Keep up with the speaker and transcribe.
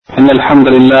إن الحمد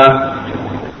لله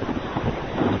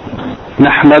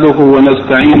نحمده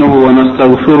ونستعينه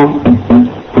ونستغفره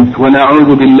ونعوذ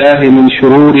بالله من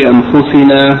شرور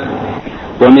أنفسنا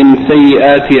ومن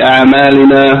سيئات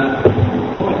أعمالنا.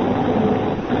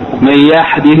 من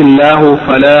يهده الله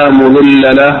فلا مضل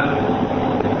له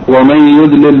ومن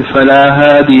يضلل فلا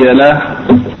هادي له.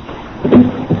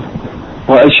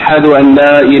 وأشهد أن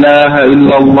لا إله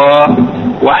إلا الله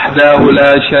وحده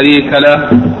لا شريك له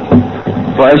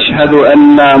وأشهد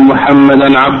أن محمدا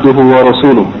عبده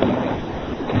ورسوله.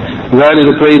 Verily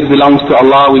the praise belongs to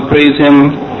Allah. We praise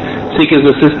Him, seek His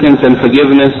assistance and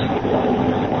forgiveness,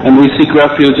 and we seek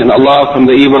refuge in Allah from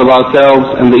the evil of ourselves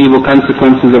and the evil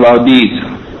consequences of our deeds.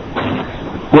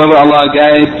 Whoever Allah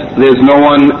guides, there is no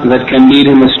one that can lead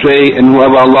him astray, and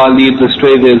whoever Allah leads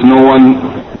astray, there is no one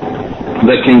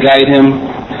that can guide him.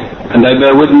 And I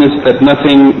bear witness that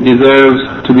nothing deserves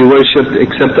to be worshipped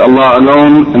except Allah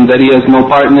alone, and that He has no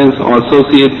partners or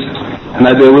associates. And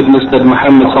I bear witness that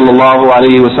Muhammad sallallahu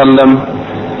alayhi wa sallam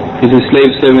is His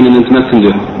slave servant and His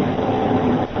messenger.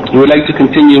 We would like to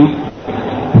continue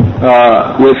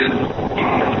with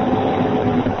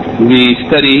the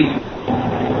study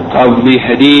of the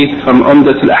hadith from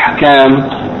Umdat al-Ahkam,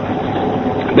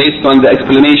 based on the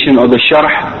explanation or the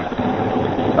sharh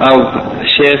of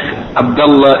Sheikh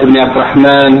Abdullah ibn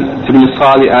Abdurrahman ibn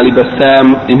Salih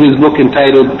al-Bassam in his book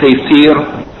entitled Taysir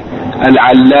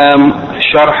al-Allam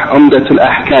Sharh Umdat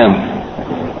al-Ahkam.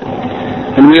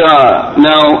 And we are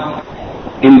now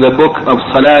in the book of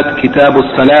Salat, Kitab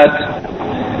al-Salat,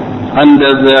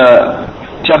 under the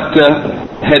chapter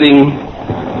heading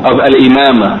of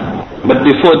Al-Imama. But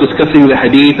before discussing the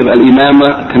hadith of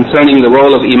Al-Imama concerning the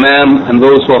role of Imam and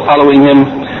those who are following him,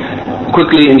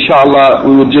 quickly inshallah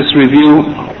we will just review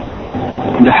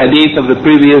the hadith of the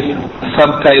previous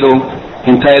subtitle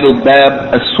entitled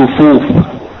Bab as-Sufuf,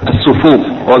 as-Sufuf,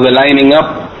 or the lining up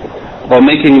or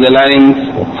making the lines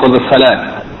for the Salat.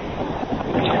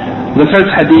 The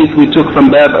first hadith we took from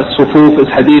Bab as-Sufuf is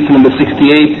hadith number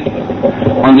 68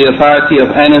 on the authority of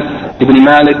Anas ibn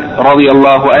Malik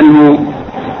radiyallahu anhu.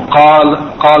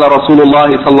 قال رسول الله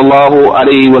صلى الله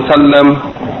عليه وسلم,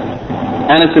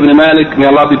 Anas ibn Malik, may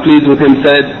Allah be pleased with him,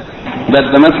 said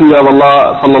that the Messenger of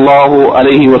Allah صلى الله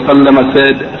عليه وسلم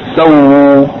said,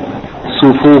 سووا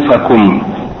صفوفكم,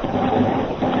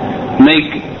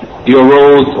 make your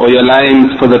rows or your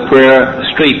lines for the prayer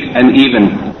straight and even.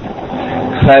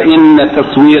 فإن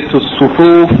تسوية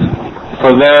الصفوف,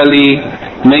 for verily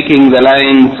making the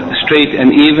lines straight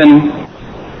and even,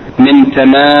 min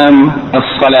tamam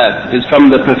as-salat, is from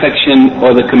the perfection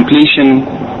or the completion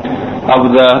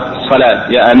of the salat.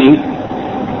 Yani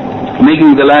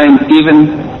making the lines even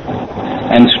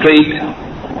and straight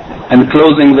and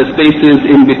closing the spaces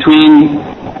in between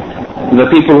the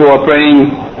people who are praying.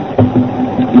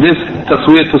 This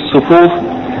taswiyat as-sufuf,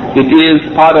 it is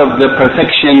part of the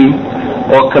perfection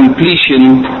or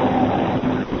completion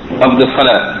of the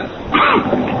salat.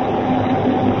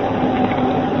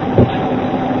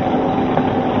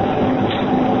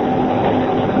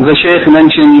 The Shaykh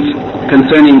mentions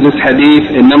concerning this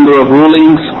hadith a number of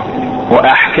rulings or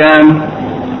ahkam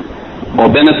or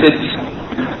benefits.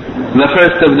 The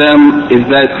first of them is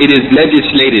that it is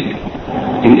legislated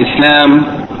in Islam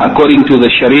according to the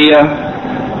Sharia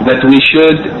that we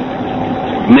should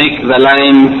make the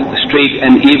lines straight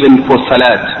and even for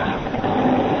salat.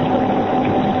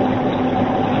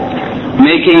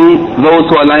 Making those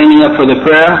who are lining up for the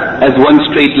prayer as one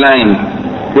straight line,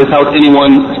 without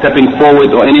anyone stepping forward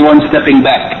or anyone stepping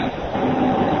back.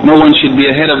 No one should be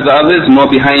ahead of the others nor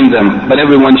behind them, but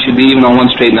everyone should be even on one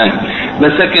straight line.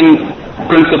 The second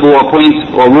principle or point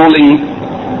or ruling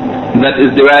that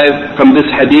is derived from this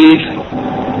hadith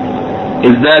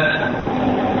is that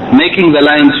making the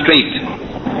line straight,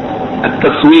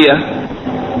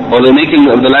 at-taswiyah, or the making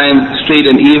of the line straight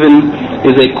and even,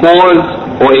 is a cause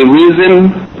or a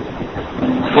reason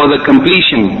for the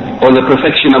completion or the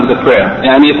perfection of the prayer.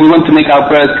 And if we want to make our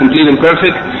prayers complete and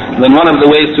perfect, then one of the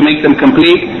ways to make them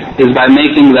complete is by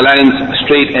making the lines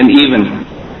straight and even.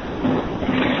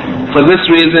 For this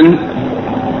reason,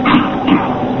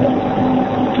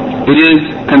 it is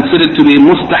considered to be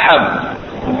mustahab,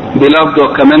 beloved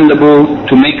or commendable,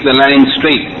 to make the lines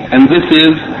straight. And this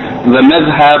is the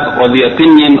madhab or the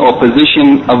opinion or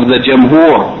position of the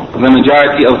jamhur, the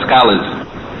majority of scholars.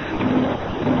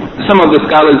 Some of the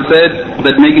scholars said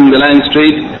that making the line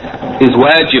straight is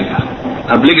wajib,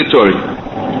 obligatory,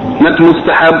 not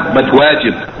mustahab but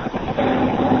wajib.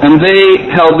 And they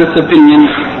held this opinion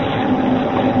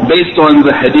based on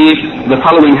the hadith, the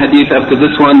following hadith after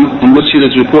this one, in which it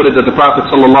is reported that the Prophet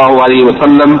ﷺ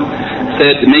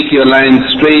said, make your lines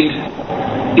straight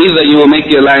either you will make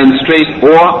your line straight,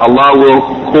 or Allah will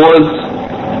cause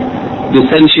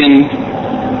dissension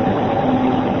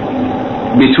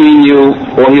between you,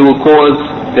 or He will cause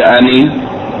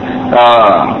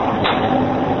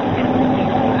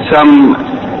some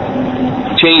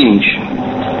change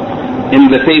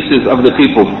in the faces of the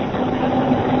people.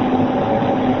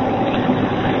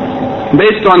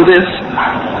 Based on this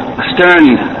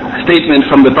stern statement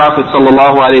from the Prophet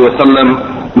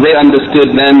ﷺ, they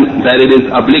understood then that it is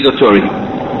obligatory,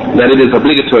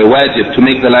 wajib, to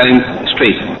make the lines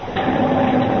straight.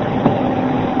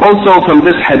 Also from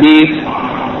this hadith,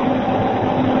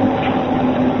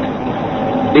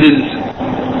 it is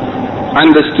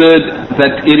understood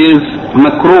that it is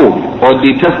makruh or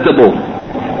detestable.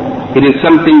 It is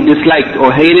something disliked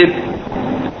or hated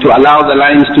to allow the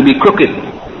lines to be crooked.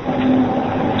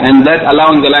 And that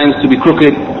allowing the lines to be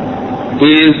crooked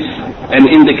is an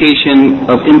indication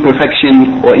of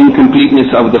imperfection or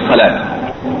incompleteness of the salat.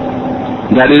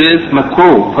 That it is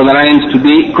makruh for the lines to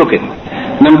be crooked.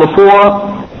 Number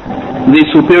 4, the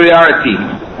superiority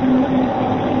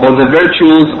or the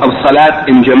virtues of salat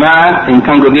in jama'ah, in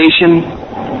congregation,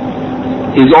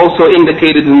 is also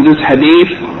indicated in this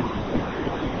hadith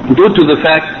due to the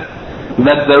fact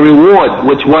that the reward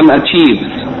which one achieves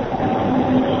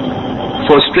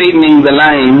for straightening the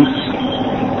lines,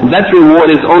 that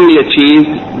reward is only achieved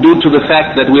due to the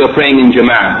fact that we are praying in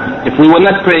jama'ah. If we were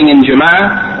not praying in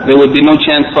jama'ah, there would be no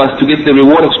chance for us to get the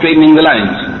reward of straightening the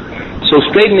lines. So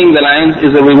straightening the lines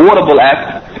is a rewardable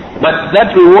act, but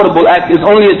that rewardable act is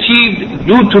only achieved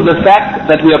due to the fact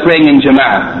that we are praying in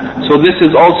jama'ah. So this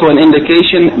is also an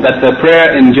indication that the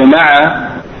prayer in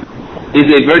jama'ah is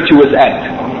a virtuous act.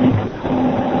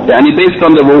 And based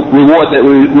on the reward that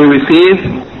we receive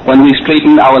when we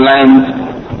straighten our lines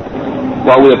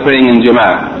while we are praying in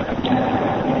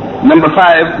jama'ah. Number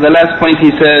 5, the last point,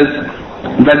 he says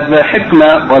that the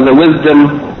hikmah or the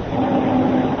wisdom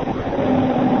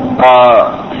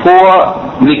for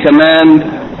the command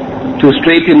to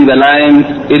straighten the lines,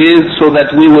 it is so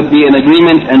that we would be in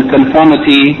agreement and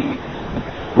conformity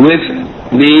with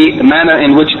the manner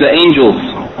in which the angels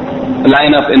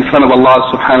line up in front of Allah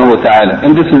subhanahu wa ta'ala.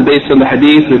 And this is based on the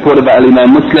hadith reported by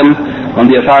Imam Muslim on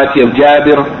the authority of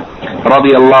Jabir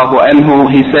radiyallahu anhu.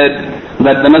 He said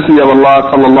that the Messenger of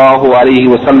Allah sallallahu alayhi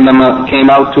wa sallam came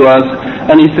out to us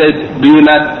and he said, do you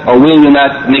not or will you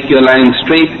not make your lines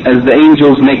straight as the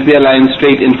angels make their lines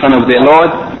straight in front of their Lord?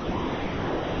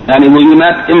 And will you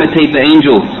not imitate the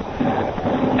angels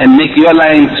and make your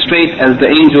lines straight as the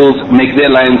angels make their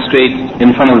lines straight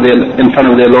in front of their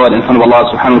Lord, in front of Allah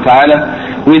subhanahu wa ta'ala?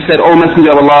 We said, O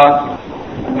Messenger of Allah,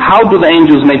 how do the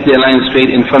angels make their lines straight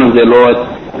in front of their Lord?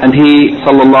 And he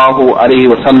sallallahu alayhi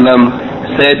wa sallam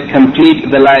said, complete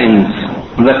the lines,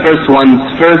 the first ones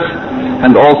first,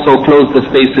 and also close the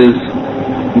spaces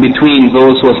between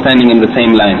those who are standing in the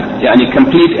same line. Yani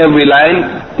complete every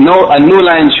line. No, a new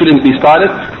line shouldn't be started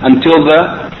until the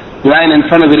line in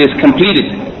front of it is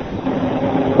completed.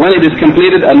 When it is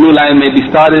completed, a new line may be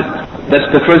started.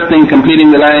 That's the first thing, completing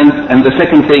the lines, and the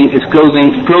second thing is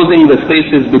closing the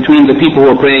spaces between the people who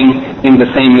are praying in the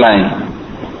same line.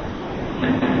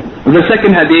 The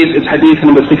second hadith is hadith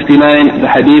number 69, the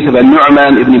hadith of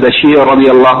Nu'man ibn Bashir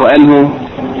radiyallahu anhu.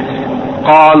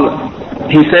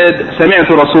 He said, سمعت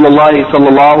رسول الله صلى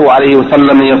الله عليه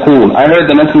وسلم يقول, I heard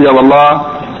the Messenger of Allah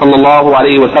صلى الله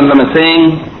عليه وسلم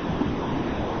saying,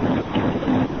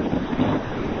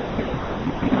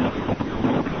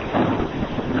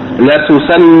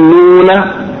 لتسنون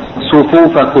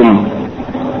صفوفكم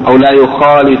أو لا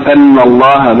يخالفن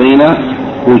الله بين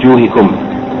وجوهكم.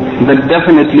 That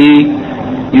definitely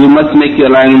you must make your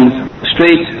lines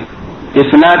straight.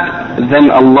 If not,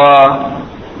 then Allah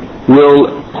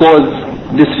will cause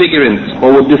disfigurance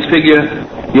or will disfigure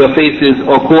your faces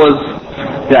or cause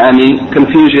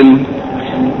confusion,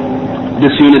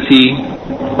 disunity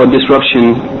or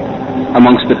disruption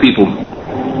amongst the people.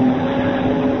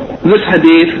 This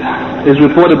hadith is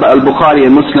reported by Al-Bukhari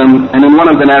and Muslim, and in one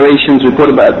of the narrations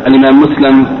reported by Imam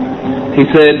Muslim, he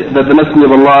said that the Messenger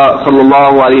of Allah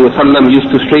sallallahu alayhi wa sallam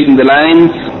used to straighten the lines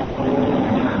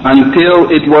until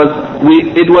it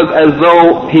was as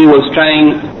though he was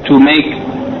trying to make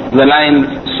the lines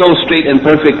so straight and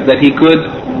perfect that he could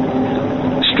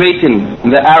straighten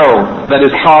the arrow that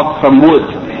is carved from wood,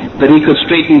 that he could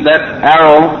straighten that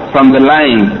arrow from the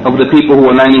line of the people who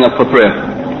were lining up for prayer.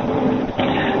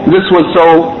 This was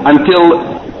so until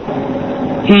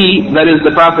he, that is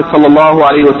the Prophet sallallahu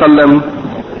alaihi wasallam,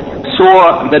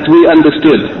 saw that we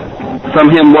understood from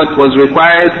him what was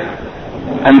required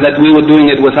and that we were doing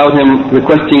it without him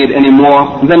requesting it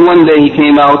anymore. Then one day he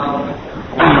came out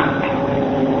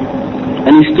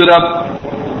and he stood up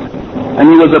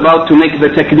and he was about to make the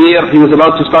takbir, he was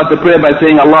about to start the prayer by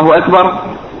saying Allahu Akbar,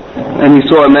 and he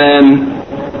saw a man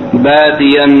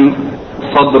badiyan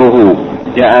sadruhu,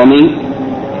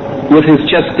 with his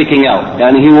chest sticking out,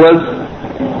 he was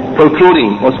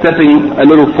protruding or stepping a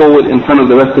little forward in front of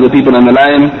the rest of the people in the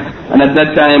line. And at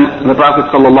that time the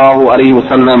Prophet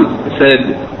ﷺ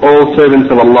said, O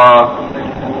servants of Allah,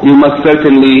 you must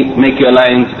certainly make your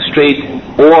lines straight,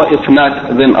 or if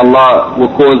not, then Allah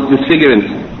will cause disfigurance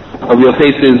of your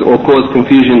faces or cause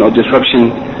confusion or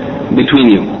disruption between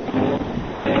you.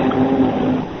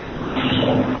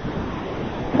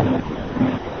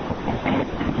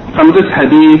 From this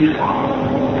hadith,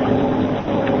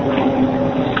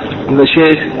 the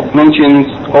Shaykh mentions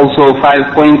also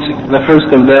 5 points. The first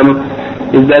of them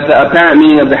is that the apparent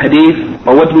meaning of the hadith,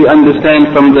 or what we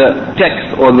understand from the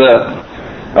text or the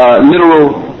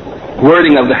literal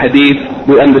wording of the hadith,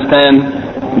 we understand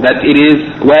that it is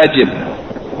wajib.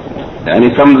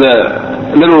 And from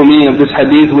the literal meaning of this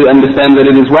hadith, we understand that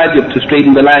it is wajib to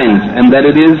straighten the lines, and that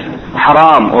it is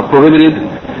haram or prohibited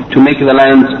to make the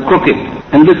lines crooked.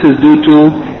 And this is due to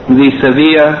the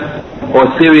severe or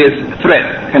serious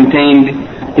threat contained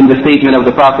in the statement of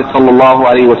the Prophet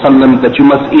ﷺ that you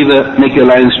must either make your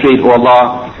lines straight or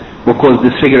Allah will cause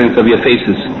disfigurance of your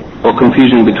faces or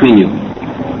confusion between you.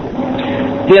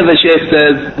 Here the Shaykh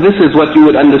says, this is what you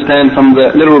would understand from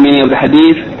the literal meaning of the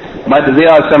hadith, but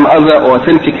there are some other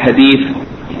authentic hadith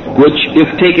which, if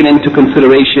taken into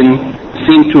consideration,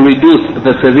 seem to reduce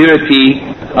the severity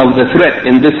of the threat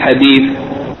in this hadith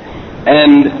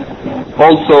and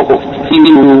also seem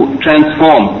to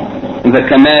transform the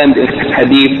command in this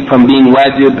hadith from being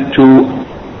wajib to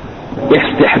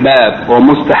istihbab or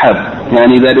mustahab,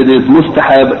 that it is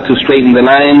mustahab to straighten the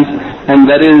lines, and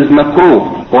that it is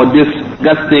makruh or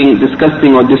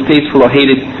disgusting or distasteful or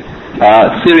hated,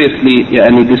 seriously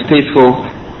distasteful,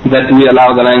 that we allow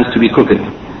the lines to be crooked.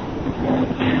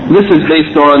 This is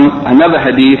based on another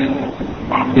hadith.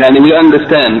 We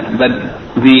understand that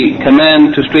the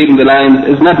command to straighten the lines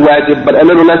is not wajib, but a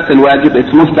little less than wajib,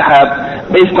 it's mustahab,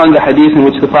 based on the hadith in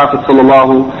which the Prophet ﷺ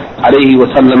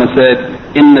said,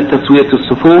 Inna taswiyatu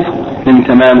as-sufuf min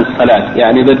tamam as-salat,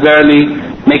 that verily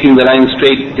making the lines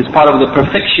straight is part of the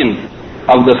perfection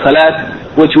of the salat,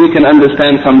 which we can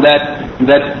understand from that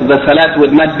the salat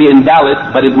would not be invalid,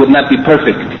 but it would not be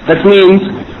perfect. That means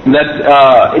that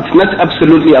it's not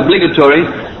absolutely obligatory,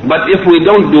 but if we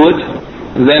don't do it,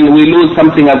 then we lose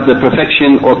something of the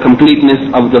perfection or completeness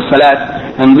of the salat,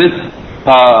 and this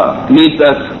leads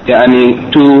us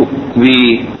to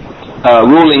the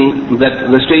ruling that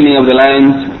the straightening of the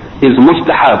lines is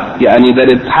mustahab, that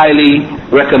it's highly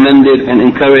recommended and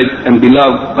encouraged and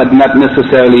beloved, but not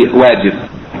necessarily wajib,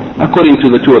 according to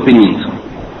the two opinions.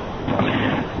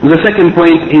 The second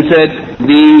point, he said,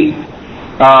 the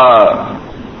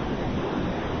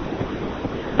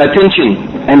attention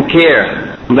and care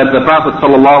that the Prophet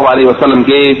ﷺ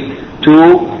gave to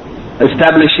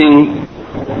establishing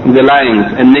the lines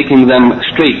and making them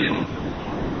straight.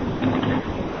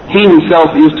 He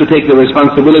himself used to take the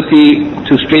responsibility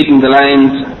to straighten the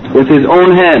lines with his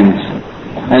own hands,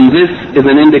 and this is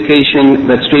an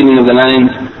indication that straightening of the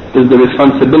lines is the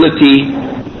responsibility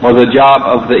or the job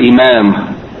of the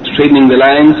Imam. Straightening the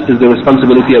lines is the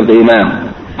responsibility of the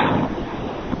Imam.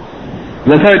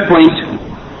 The third point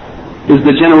is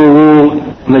the general rule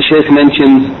the Shaykh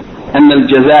mentions, أن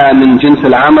الجزاء من جنس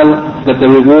العمل, that the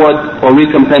reward or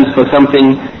recompense for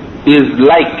something is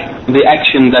like the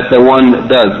action that the one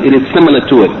does. It is similar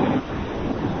to it.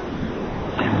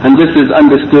 And this is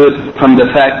understood from the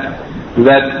fact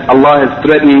that Allah has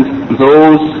threatened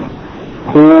those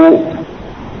who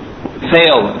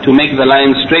fail to make the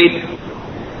line straight.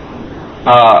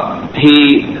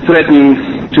 He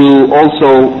threatens to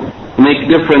also make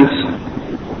difference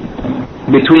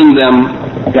between them,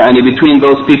 between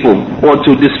those people, or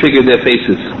to disfigure their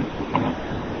faces.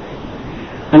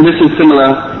 And this is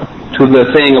similar to the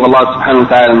saying of Allah subhanahu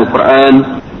wa ta'ala in the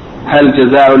Quran, هل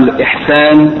جزاء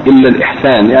الإحسان إلا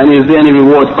الإحسان, is there any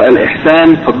reward for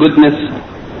al-ihsan, for goodness?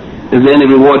 Is there any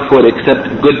reward for it except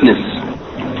goodness?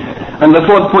 And the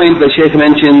fourth point, the Shaykh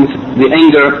mentions the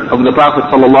anger of the Prophet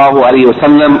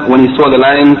ﷺ when he saw the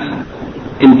lines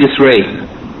in disarray.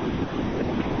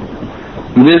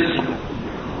 This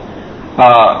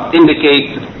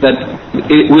indicates that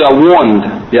we are warned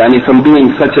from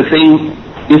doing such a thing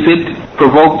if it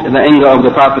provoked the anger of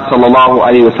the Prophet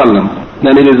ﷺ.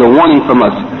 Then it is a warning from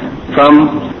us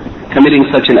from committing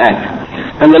such an act.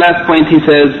 And the last point, he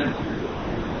says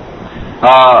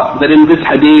that in this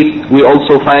hadith we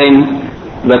also find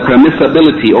the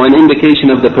permissibility or an indication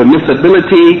of the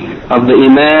permissibility of the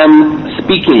Imam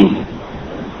speaking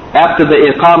after the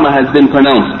iqamah has been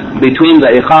pronounced, between the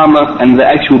iqamah and the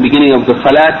actual beginning of the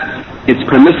salat, it's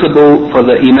permissible for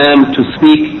the imam to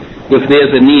speak if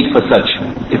there's a need for such.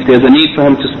 If there's a need for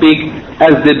him to speak,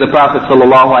 as did the Prophet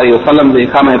ﷺ, the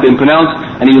iqamah had been pronounced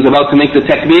and he was about to make the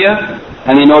takbir,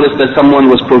 and he noticed that someone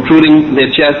was protruding their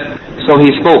chest, so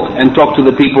he spoke and talked to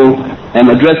the people and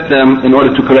addressed them in order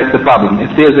to correct the problem.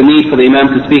 If there's a need for the imam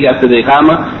to speak after the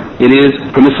iqamah, it is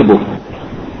permissible.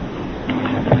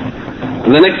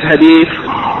 The next hadith,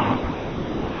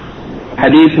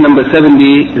 hadith number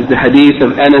 70, is the hadith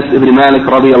of Anas ibn Malik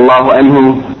radiallahu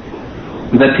anhu,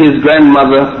 that his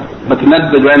grandmother, but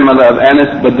not the grandmother of Anas,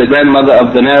 but the grandmother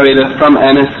of the narrator from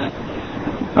Anas,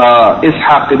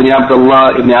 Ishaq ibn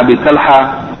Abdullah ibn Abi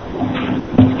Talha,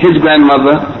 his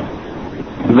grandmother,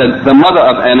 the mother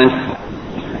of Anas,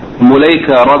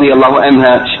 Mulaika radiallahu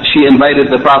anha, she invited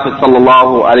the Prophet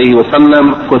sallallahu alayhi wa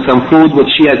sallam for some food which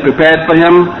she had prepared for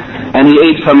him, and he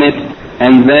ate from it,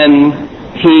 and then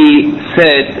he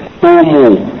said,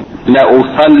 "Qumu la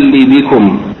usalli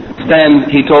bikum." Stand,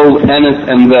 he told Anas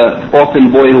and the orphan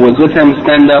boy who was with him,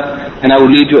 stand up and I will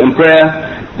lead you in prayer.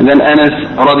 And then Anas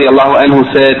radiallahu anhu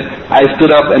said, I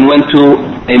stood up and went to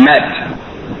a mat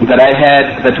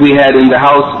that we had in the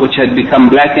house, which had become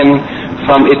blackened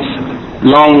from its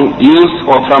long use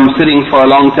or from sitting for a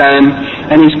long time,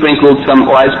 and I sprinkled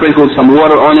some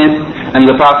water on it, and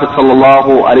the Prophet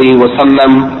sallallahu alaihi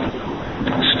wasallam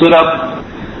stood up,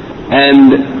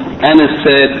 and Anas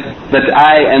said that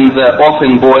I and the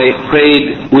orphan boy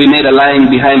prayed. We made a line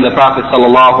behind the Prophet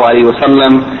sallallahu alaihi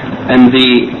wasallam, and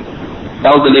the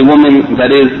elderly woman,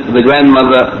 that is the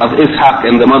grandmother of Ishaq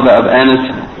and the mother of Anas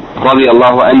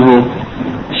radiallahu anhu,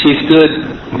 she stood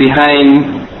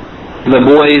behind the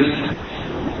boys,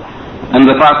 and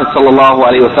the Prophet sallallahu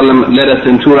alaihi wasallam led us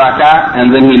in 2 rak'ah,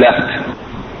 and then he left.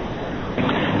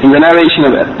 In the narration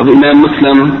of Imam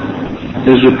Muslim,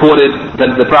 it is reported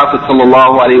that the Prophet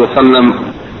sallallahu alaihi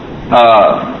wasallam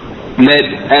led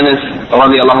Anas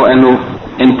radiallahu anhu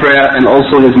in prayer, and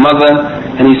also his mother,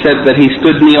 and he said that he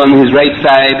stood me on his right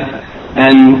side,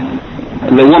 and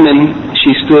the woman,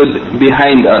 she stood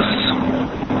behind us.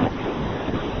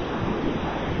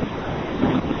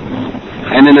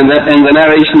 And in the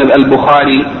narration of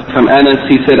Al-Bukhari from Anas,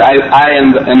 he said, I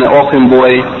and the orphan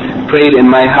boy prayed in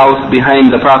my house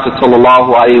behind the Prophet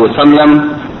sallallahu alaihi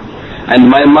wasallam, and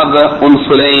my mother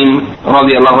Sulaym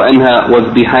radiallahu anha was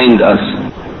behind us.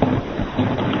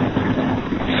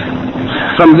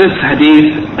 From this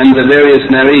hadith and the various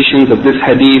narrations of this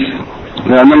hadith,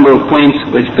 there are a number of points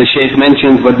which the Shaykh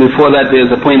mentions, but before that there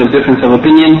is a point of difference of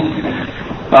opinion.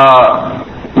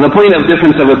 The point of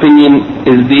difference of opinion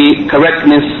is the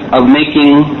correctness of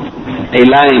making a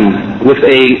line with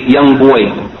a young boy,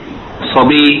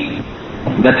 sabi,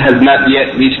 that has not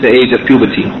yet reached the age of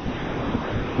puberty.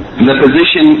 The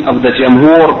position of the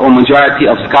jamhur or majority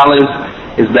of scholars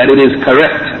is that it is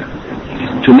correct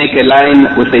to make a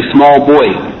line with a small boy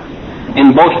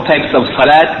in both types of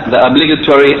salat, the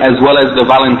obligatory as well as the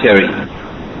voluntary.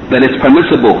 That it's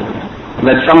permissible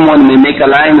that someone may make a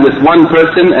line with one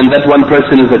person, and that one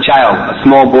person is a child, a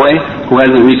small boy who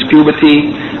hasn't reached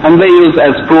puberty, and they use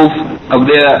as proof of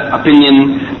their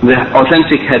opinion the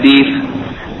authentic hadith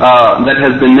that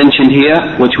has been mentioned here,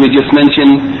 which we just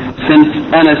mentioned, since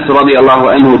Anas radiallahu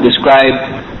anhu described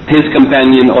his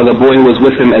companion or the boy who was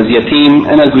with him as yatim,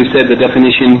 and as we said, the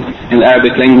definition in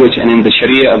Arabic language and in the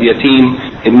Sharia of yatim,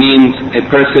 it means a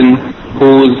person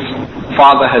whose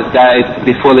father has died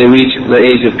before they reach the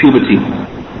age of puberty.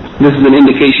 This is an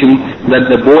indication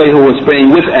that the boy who was praying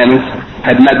with Anas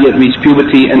had not yet reached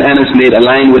puberty, and Anas made a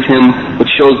line with him, which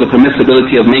shows the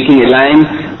permissibility of making a line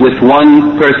with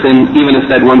one person, even if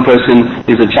that one person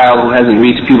is a child who hasn't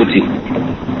reached puberty.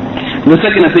 The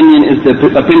second opinion is the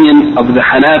opinion of the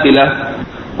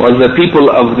Hanabila, or the people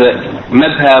of the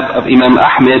madhab of Imam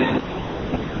Ahmed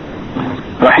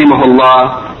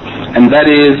rahimahullah, and that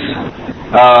is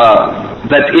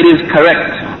that it is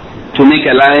correct to make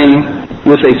a line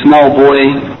with a small boy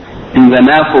in the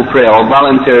nafil prayer or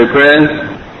voluntary prayers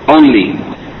only,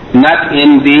 not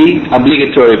in the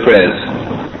obligatory prayers.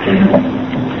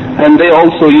 And they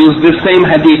also use this same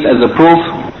hadith as a proof,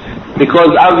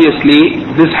 because obviously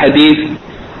this hadith,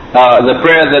 the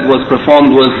prayer that was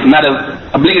performed was not an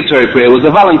obligatory prayer, it was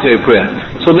a voluntary prayer.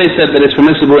 So they said that it's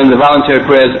permissible in the voluntary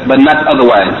prayers, but not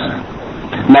otherwise,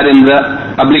 not in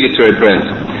the obligatory prayers.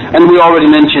 And we already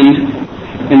mentioned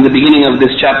in the beginning of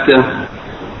this chapter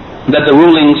that the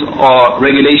rulings or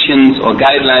regulations or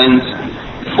guidelines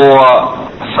for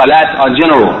salat are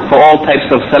general for all types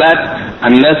of salat,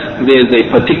 unless there is a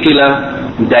particular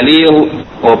dalil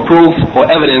or proof or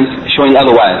evidence showing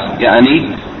otherwise,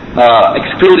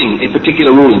 excluding a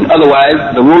particular ruling. Otherwise,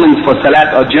 the rulings for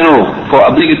salat are general, for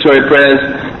obligatory prayers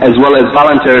as well as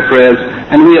voluntary prayers,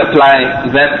 and we apply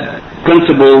that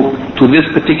principle to this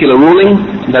particular ruling,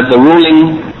 that the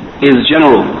ruling is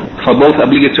general for both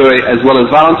obligatory as well as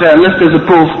voluntary, unless there's a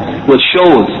proof which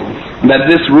shows that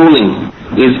this ruling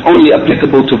is only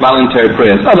applicable to voluntary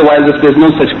prayers. Otherwise, if there's no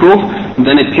such proof,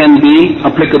 then it can be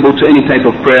applicable to any type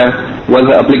of prayer,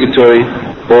 whether obligatory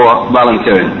or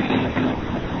voluntary.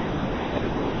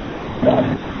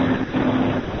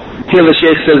 Here the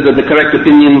Shaykh says that the correct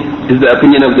opinion is the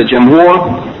opinion of the Jamhur,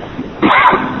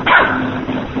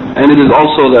 and it is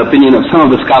also the opinion of some of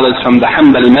the scholars from the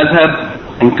Hanbali Madhab,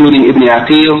 including Ibn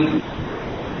Aqil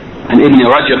and Ibn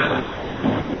Rajab,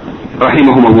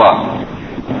 rahimahumullah.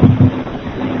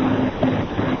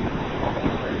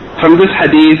 From this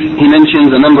hadith, he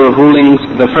mentions a number of rulings.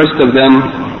 The first of them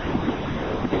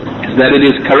is that it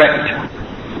is correct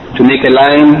to make a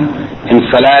line in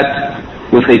salat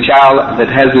with a child that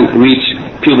hasn't reached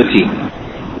puberty.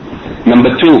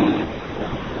 Number two,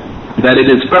 that it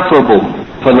is preferable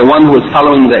for the one who is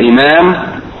following the imam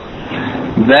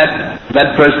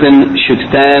that person should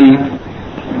stand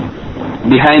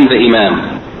behind the imam.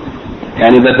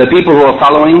 And that the people who are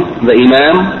following the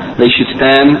imam, they should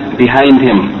stand behind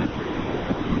him.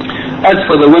 As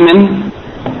for the women,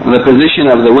 the position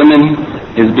of the women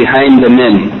is behind the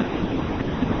men.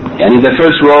 And the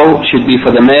first row should be for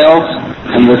the males,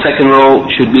 and the second row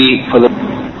should be for the...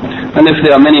 And if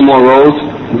there are many more rows,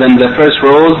 then the first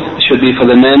rows should be for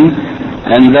the men,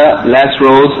 and the last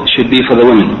rows should be for the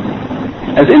women,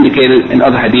 as indicated in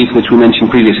other hadith which we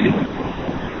mentioned previously.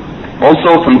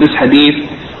 Also from this hadith,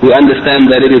 we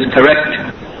understand that it is correct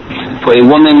for a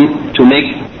woman to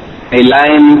make a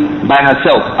line by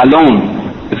herself, alone.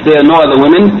 If there are no other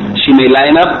women, she may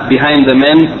line up behind the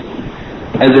men.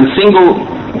 As a single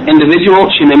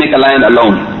individual, she may make a line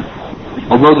alone.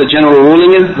 Although the general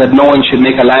ruling is that no one should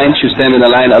make a line, should stand in a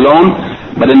line alone.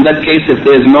 But in that case, if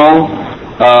there is no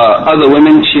other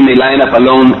women, she may line up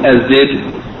alone, as did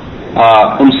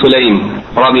Sulaym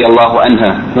radiallahu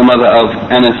anha, the mother of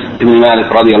Anas ibn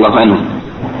Malik radiallahu anhu.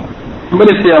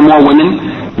 But if there are more women,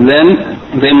 then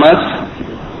they must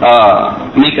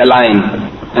make a line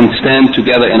and stand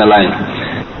together in a line.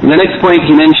 The next point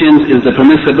he mentions is the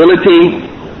permissibility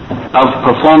of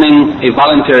performing a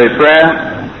voluntary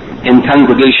prayer in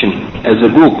congregation as a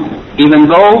group, even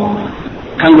though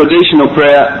congregational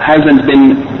prayer hasn't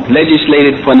been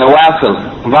legislated for nawafil,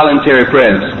 voluntary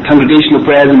prayers. Congregational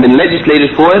prayer hasn't been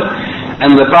legislated for it,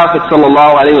 and the Prophet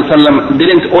ﷺ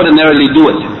didn't ordinarily do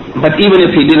it. But even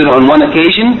if he did it on one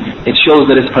occasion, it shows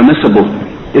that it's permissible.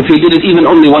 If he did it even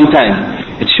only one time,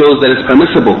 it shows that it's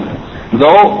permissible.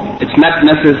 Though it's not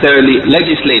necessarily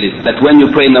legislated that when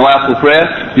you pray nawafil prayer,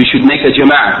 you should make a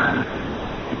jama'ah.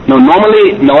 No,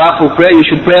 normally nawafil prayer you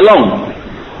should pray alone.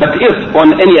 But if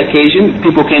on any occasion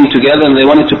people came together and they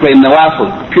wanted to pray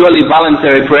nawafil, purely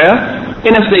voluntary prayer,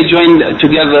 and if they joined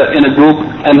together in a group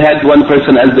and had one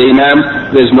person as the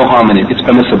imam, there's no harm in it. It's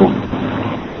permissible.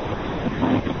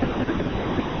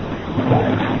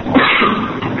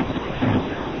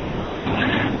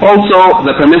 Also,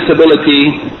 the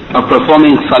permissibility of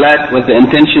performing salat with the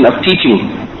intention of teaching,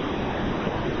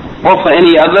 or for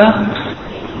any other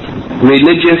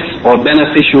religious or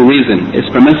beneficial reason. It's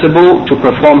permissible to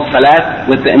perform salat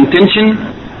with the intention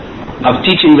of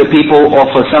teaching the people or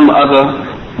for some other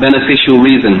beneficial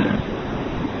reason.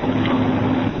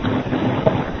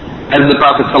 As the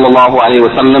Prophet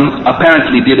ﷺ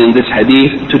apparently did in this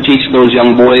hadith, to teach those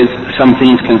young boys some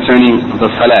things concerning the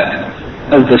salat,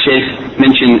 as the Shaykh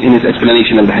mentioned in his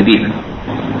explanation of the hadith.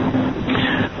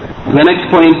 The next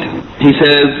point, he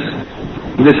says,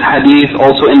 this hadith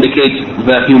also indicates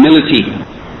the humility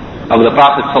of the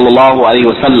Prophet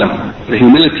ﷺ, the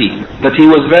humility, that he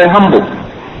was very humble.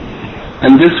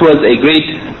 And this was a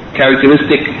great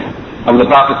characteristic of the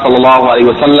Prophet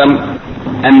ﷺ,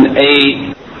 and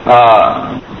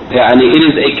it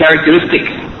is a characteristic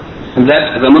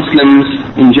that the Muslims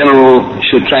in general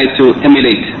should try to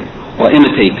emulate or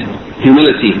imitate.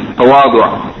 Humility, tawadu'.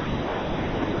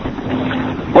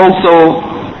 Also,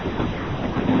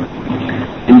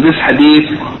 in this hadith,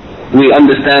 we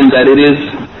understand that it is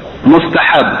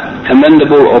mustahab,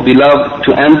 commendable or beloved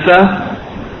to answer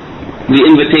the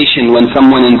invitation when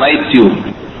someone invites you,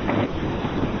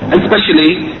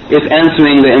 especially if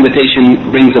answering the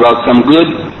invitation brings about some good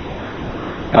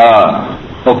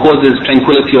or causes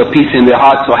tranquility or peace in their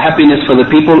hearts or happiness for the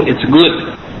people. It's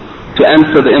good to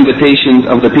answer the invitations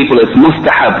of the people. It's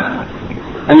mustahab,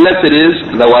 unless it is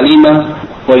the walima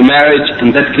or a marriage.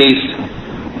 In that case,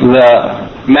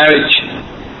 the marriage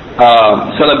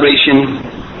celebration,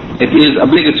 it is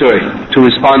obligatory to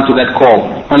respond to that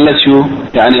call, unless you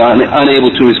are unable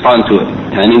to respond to it.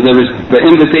 The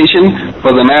invitation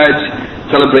for the marriage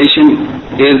celebration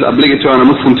is obligatory on a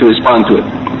Muslim to respond to it.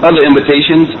 Other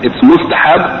invitations, it's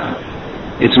mustahab,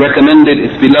 it's recommended,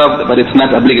 it's beloved, but it's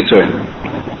not obligatory.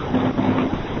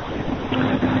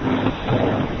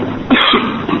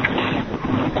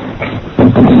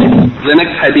 The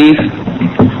next hadith,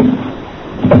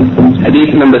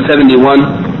 hadith number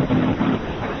 71,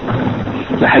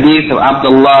 the hadith of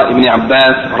Abdullah ibn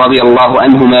Abbas radiallahu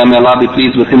anhuma, may Allah be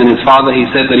pleased with him and his father. He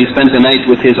said that he spent the night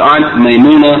with his aunt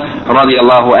Maymuna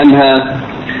radiallahu anha.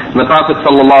 The Prophet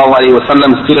sallallahu alayhi wa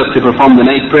sallam stood up to perform the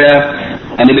night prayer,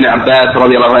 and Ibn Abbas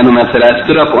radiallahu anhuma said, I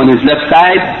stood up on his left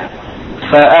side,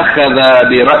 فَأَخَذَ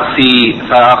بِرَأْسِي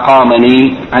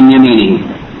فَأَقَامَنِي عَنْ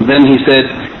يَمِينِهِ. Then he said,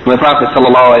 the Prophet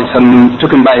sallallahu alayhi wa sallam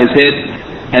took him by his head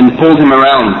and pulled him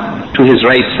around to his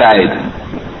right side.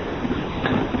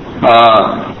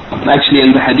 Actually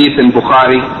in the hadith in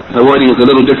Bukhari, the wording is a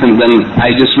little different than I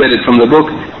just read it from the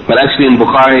book, but actually in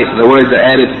Bukhari the words are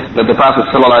added that the Prophet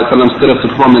ﷺ stood up to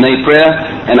perform the night prayer,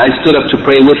 and I stood up to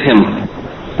pray with him.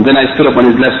 Then I stood up on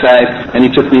his left side, and he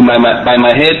took me by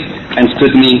my head and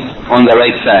stood me on the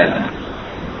right side.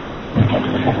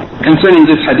 Concerning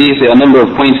this hadith, there are a number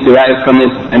of points derived from it,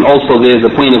 and also there is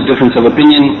a point of difference of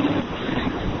opinion.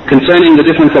 Concerning the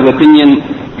difference of opinion,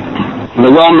 the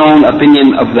well-known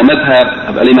opinion of the madhab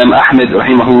of Imam Ahmed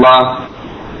rahimahullah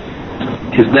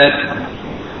is that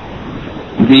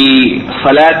the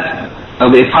salat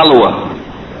of a follower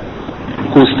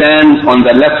who stands on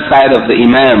the left side of the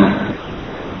imam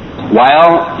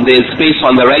while there is space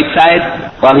on the right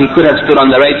side, while he could have stood on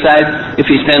the right side, if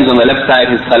he stands on the left side,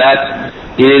 his salat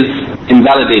is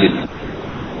invalidated.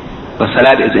 The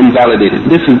salat is invalidated.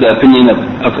 This is the opinion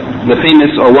of the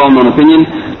famous or well-known opinion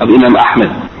of Imam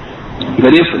Ahmed.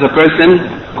 But if the person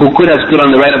who could have stood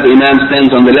on the right of the imam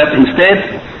stands on the left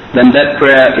instead, then that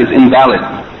prayer is invalid.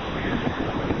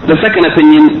 The second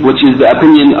opinion, which is the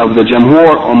opinion of the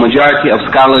Jamhur or majority of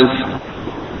scholars,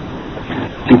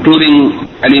 including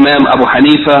Al-Imam Abu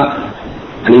Hanifa,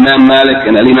 Al-Imam Malik,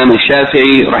 and Al-Imam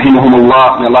Al-Shafi'i,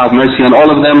 rahimahumullah, may Allah have mercy on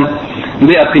all of them,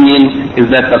 their opinion is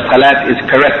that the salat is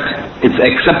correct, it's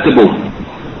acceptable.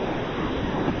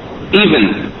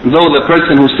 Even though the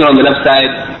person who stood on the left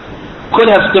side could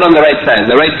have stood on the right side.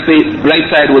 The right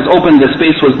side was open, the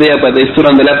space was there, but they stood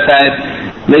on the left side.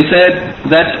 They said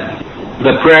that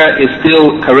the prayer is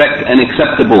still correct and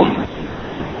acceptable.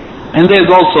 And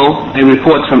there's also a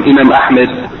report from Imam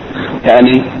Ahmed,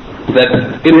 that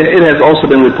it has also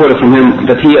been reported from him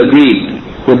that he agreed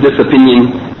with this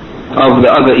opinion of the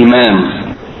other imams.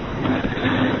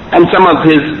 And some of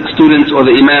his students or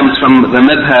the imams from the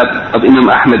madhab of Imam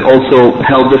Ahmed also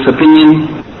held this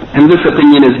opinion. And this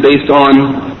opinion is based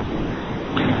on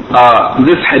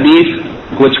this hadith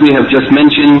which we have just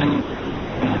mentioned,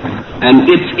 and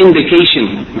its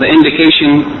indication, the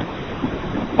indication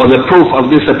or the proof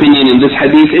of this opinion in this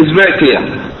hadith is very clear,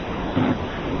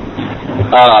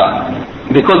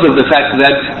 because of the fact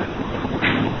that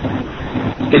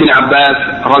Ibn Abbas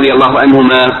radiallahu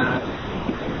anhuma,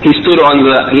 he stood on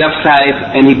the left side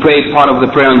and he prayed part of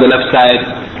the prayer on the left side,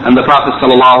 and the Prophet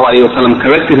ﷺ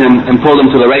corrected him and pulled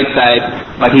him to the right side,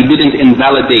 but he didn't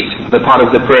invalidate the part of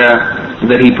the prayer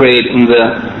that he prayed in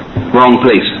the wrong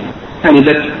place. And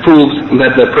that proves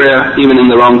that the prayer, even in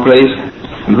the wrong place,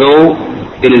 though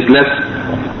it is less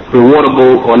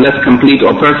rewardable or less complete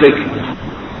or perfect,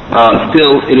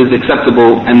 still it is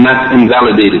acceptable and not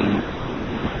invalidated.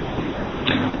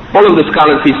 All of the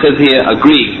scholars, he says here,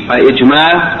 agree by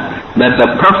ijma' that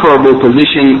the preferable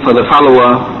position for the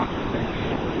follower,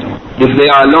 if they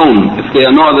are alone, if there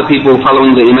are no other people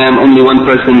following the imam, only one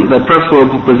person, the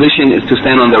preferable position is to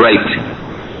stand on the right.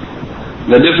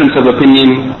 The difference of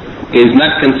opinion is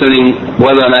not concerning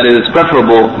whether or not it is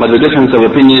preferable, but the difference of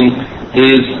opinion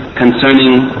is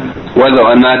concerning whether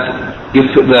or not if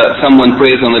someone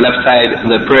prays on the left side,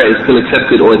 the prayer is still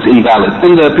accepted or it's invalid.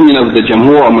 In the opinion of the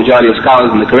Jamhur or majority of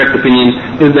scholars, and the correct opinion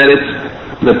is that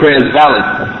the prayer is valid,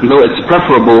 though it's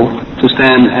preferable to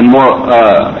stand and more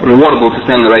rewardable to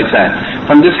stand on the right side.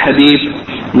 From this hadith,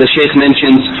 the Shaykh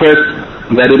mentions first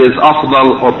that it is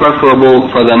afdal or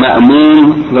preferable for the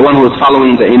ma'moon, the one who is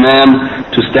following the imam,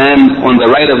 to stand on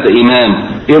the right of the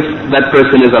imam if that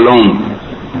person is alone.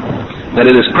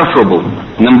 That it is preferable.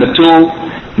 Number two,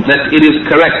 that it is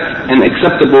correct and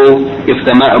acceptable if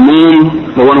the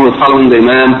ma'moon, the one who is following the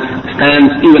imam,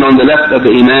 stands even on the left of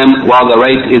the imam while the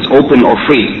right is open or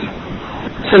free.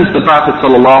 Since the Prophet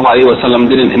ﷺ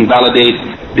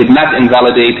did not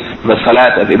invalidate the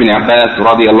salat of Ibn Abbas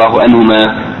radiallahu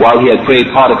anhuma while he had prayed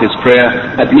part of his prayer,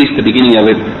 at least the beginning of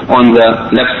it, on the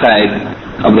left side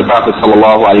of the Prophet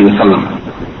sallallahu alaihi wasallam.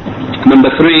 Number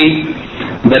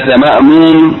 3, that the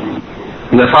ma'moom,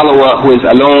 the follower who is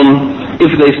alone,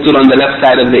 if they stood on the left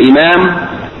side of the imam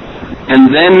and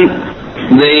then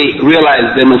they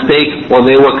realized their mistake or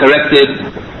they were corrected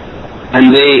and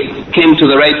they came to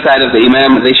the right side of the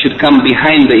imam, they should come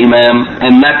behind the imam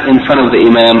and not in front of the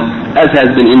imam, as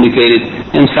has been indicated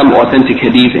in some authentic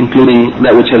hadith, including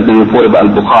that which has been reported by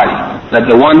Al-Bukhari,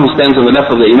 that the one who stands on the left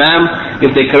of the imam,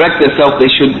 if they correct themselves, they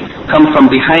should come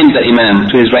from behind the imam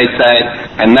to his right side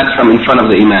and not from in front of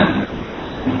the imam.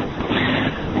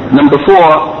 Number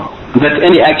 4, that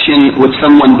any action which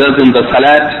someone does in the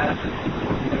salat,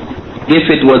 if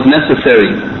it was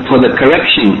necessary for the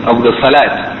correction of the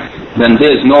salat, then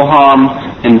there is no harm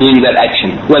in doing that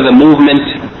action. Whether movement,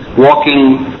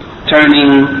 walking,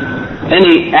 turning,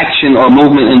 any action or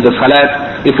movement in the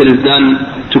salat, if it is done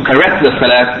to correct the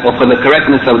salat or for the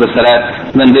correctness of the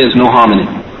salat, then there is no harm in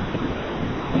it.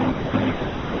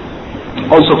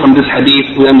 Also from this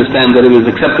hadith we understand that it is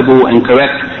acceptable and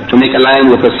correct to make a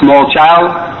line with a small child.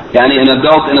 Yani an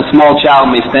adult and a small child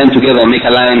may stand together and make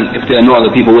a line if there are no other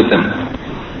people with them.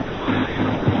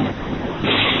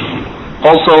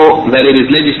 Also, that it is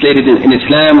legislated in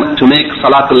Islam to make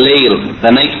Salat al-Layl, the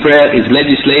night prayer, is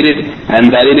legislated, and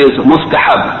that it is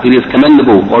mustahab, it is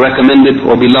commendable or recommended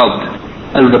or beloved.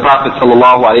 As the Prophet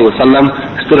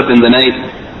ﷺ stood up in the night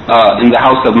in the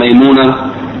house of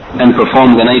Maymuna and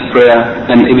performed the night prayer,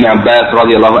 and Ibn Abbas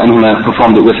radiallahu anhuma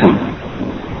performed it with him.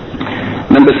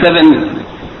 Number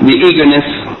 7, the eagerness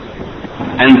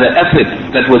and the effort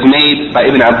that was made by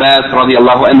Ibn Abbas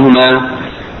radiallahu anhuma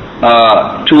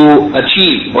to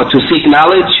achieve or to seek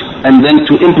knowledge and then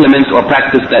to implement or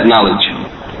practice that knowledge.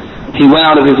 He went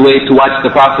out of his way to watch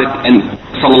the Prophet and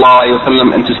sallallahu alaihi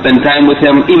wasallam and to spend time with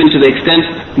him, even to the extent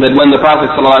that when the Prophet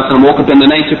sallallahu alaihi wasallam woke up in the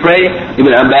night to pray,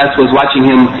 Ibn Abbas was watching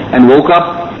him and woke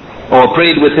up or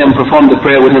prayed with him, performed the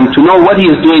prayer with him, to know what he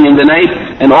is doing in the night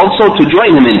and also to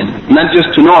join him in it, not just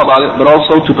to know about it but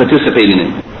also to participate in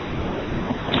it.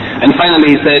 And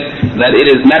finally he said that it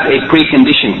is not a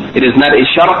precondition, it is not a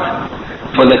shart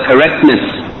for the correctness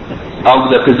of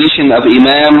the position of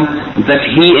Imam that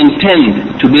he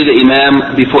intend to be the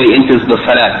Imam before he enters the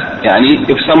Salat. Yani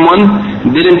if someone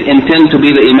didn't intend to be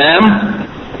the Imam,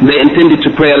 they intended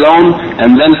to pray alone,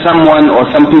 and then someone or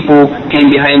some people came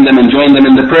behind them and joined them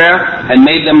in the prayer and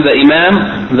made them the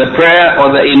Imam, the prayer or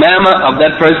the Imamah of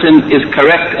that person is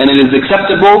correct and it is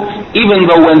acceptable, even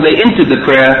though when they entered the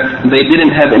prayer they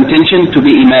didn't have intention to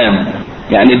be Imam.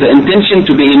 Yani the intention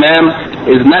to be Imam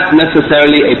is not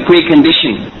necessarily a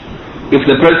precondition. If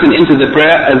the person entered the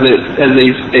prayer as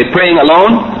a praying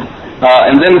alone,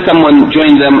 and then someone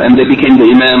joined them and they became the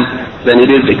Imam, then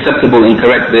it is acceptable and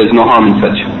correct, there is no harm in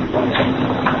such.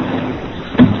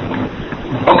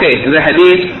 Okay, the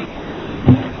hadith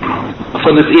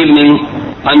for this evening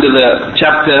under the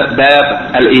chapter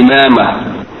Bab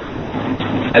Al-Imamah.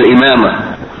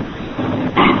 Al-Imamah.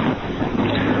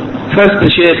 First the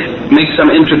Shaykh makes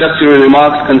some introductory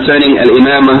remarks concerning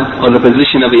Al-Imamah, or the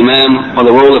position of Imam, or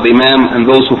the role of Imam and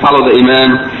those who follow the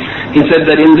Imam. He said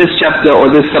that in this chapter or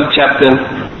this sub-chapter,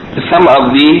 some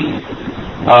of the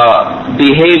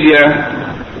behavior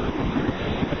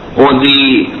or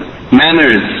the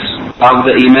manners of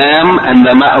the Imam and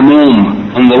the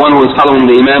Ma'moom, and the one who is following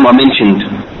the Imam, are mentioned.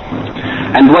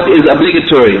 And what is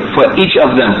obligatory for each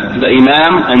of them, the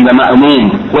Imam and the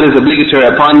Ma'moom, what is obligatory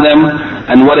upon them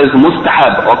and what is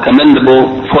mustahab or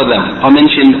commendable for them, are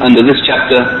mentioned under this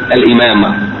chapter,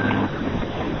 Al-Imamah.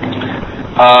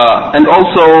 And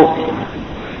also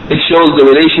it shows the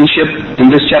relationship. In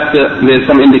this chapter there is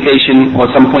some indication or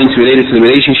some points related to the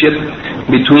relationship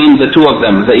between the two of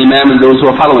them, the Imam and those who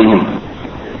are following him.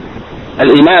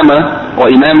 Al-Imamah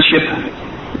or Imamship,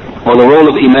 or the role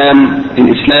of Imam in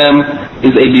Islam,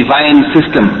 is a divine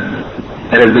system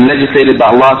that has been legislated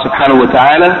by Allah subhanahu wa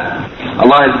ta'ala.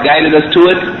 Allah has guided us to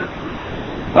it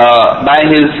by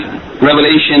His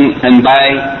revelation and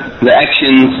by the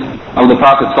actions of the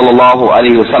Prophet sallallahu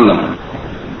alaihi wasallam.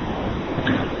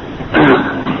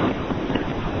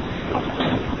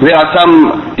 There are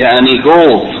some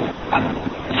goals,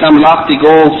 some lofty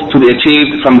goals to be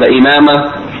achieved from the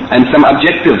Imamah, and some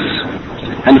objectives,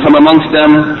 and from amongst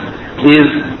them is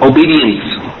obedience.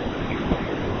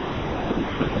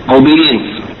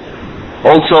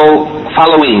 Also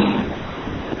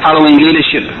following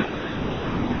leadership,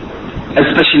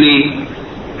 especially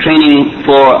training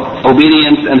for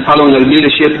obedience and following of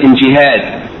leadership in jihad,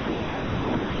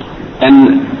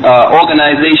 and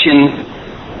organization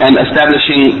and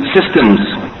establishing systems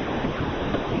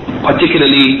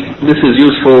Particularly, this is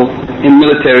useful in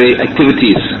military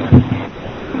activities.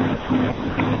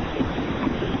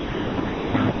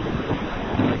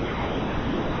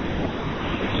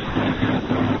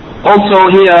 Also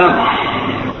here,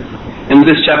 in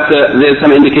this chapter, there is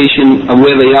some indication of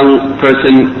where the young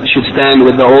person should stand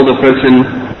with the older person,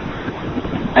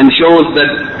 and shows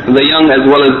that the young as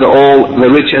well as the old, the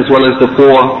rich as well as the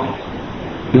poor,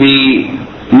 the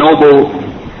noble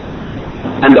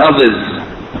and others,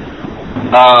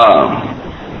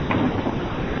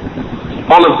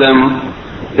 all of them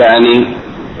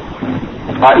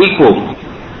are equal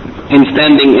in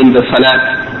standing in the salat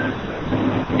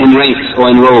in ranks or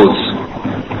in rows.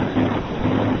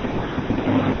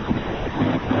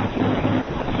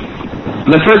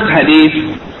 The first hadith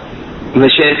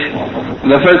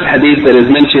that is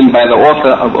mentioned by the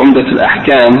author of Umdat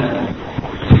al-Ahkam,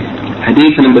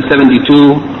 hadith number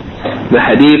 72, the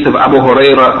hadith of Abu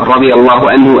Hurairah radiyallahu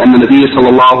anhu, أن النبي صلى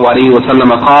الله عليه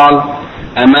وسلم قال: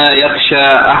 أما يخشى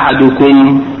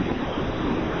أحدكم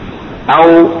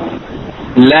أو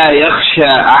لا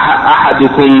يخشى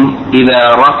أحدكم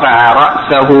إذا رفع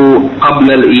رأسه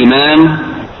قبل الإمام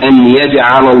أن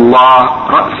يجعل الله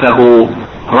رأسه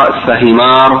رأس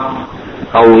حمار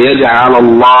أو يجعل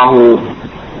الله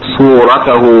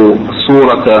صورته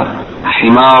صورة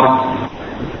حمار.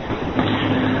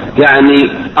 يعني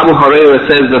Abu Hurairah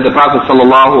says that the Prophet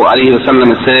sallallahu alaihi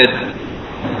wasallam said,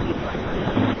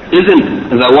 isn't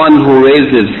the one who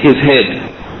raises his head,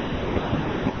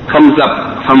 comes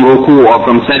up from ruku or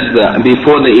from sajda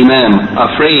before the imam,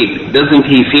 afraid, doesn't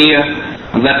he fear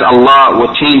that Allah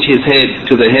will change his head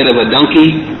to the head of a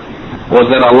donkey, or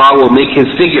that Allah will make his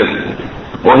figure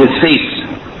or his face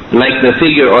like the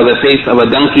figure or the face of a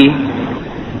donkey?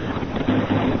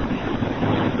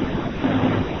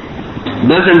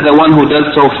 Doesn't the one who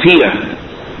does so fear?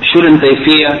 Shouldn't they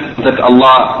fear that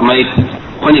Allah might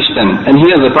punish them? And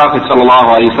here the Prophet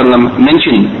ﷺ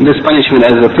mentioned this punishment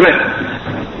as a threat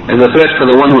for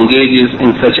the one who engages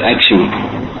in such action.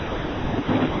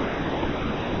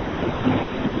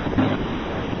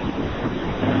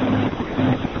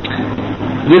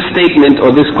 This statement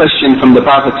or this question from the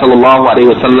Prophet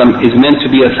ﷺ is meant to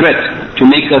be a threat, to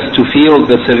make us to feel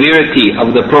the severity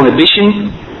of the prohibition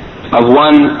of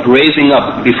one raising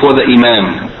up before the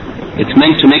imam. It's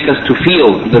meant to make us to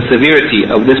feel the severity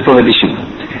of this prohibition.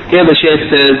 Here the Shaykh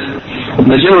says,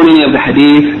 the general meaning of the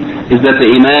hadith is that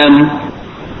the imam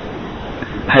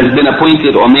has been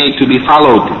appointed or made to be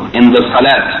followed in the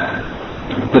salat.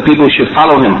 The people should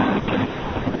follow him,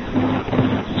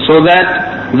 so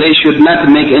that they should not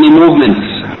make any movements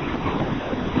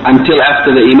until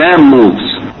after the imam moves.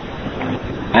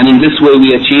 And in this way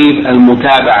we achieve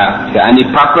al-mutaba'a, yani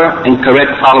proper and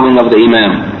correct following of the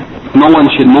imam. No one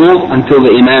should move until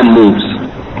the imam moves.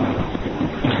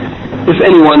 If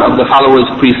any one of the followers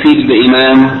precedes the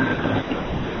imam,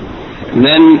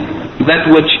 then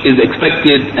that which is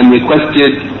expected and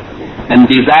requested and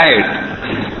desired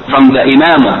from the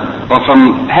imamah, or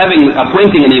from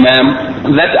appointing an imam,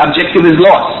 that objective is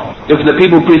lost if the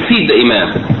people precede the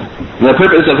imam. The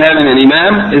purpose of having an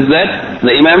imam is that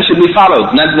the imam should be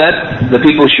followed, not that the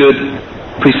people should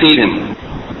precede him.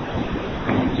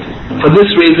 For this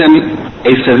reason,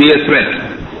 a severe threat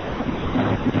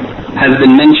has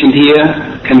been mentioned here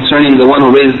concerning the one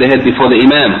who raises the head before the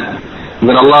imam,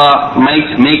 that Allah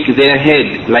might make their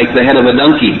head like the head of a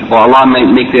donkey, or Allah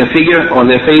might make their figure or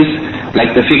their face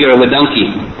like the figure of a donkey.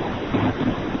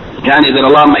 Yani that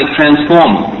Allah might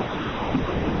transform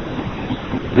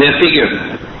their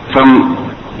figure from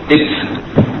its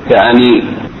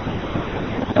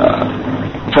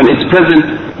present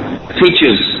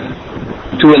features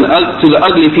to the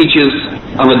ugly features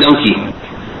of a donkey,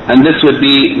 and this would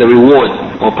be the reward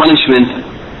or punishment.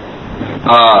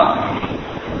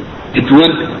 It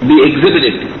would be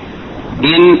exhibited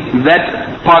in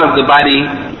that part of the body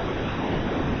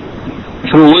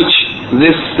through which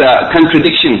this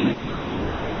contradiction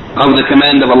of the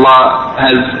command of Allah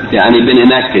has been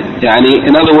enacted.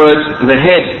 In other words, the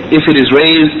head, if it is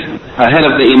raised ahead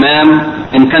of the imam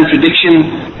in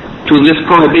contradiction to this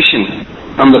prohibition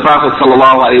from the Prophet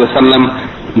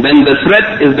ﷺ, then the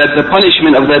threat is that the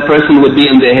punishment of that person would be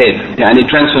in their head,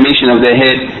 transformation of their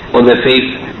head or their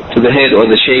face to the head or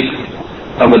the shape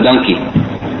of a donkey.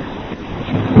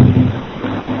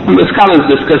 And the scholars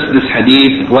discuss this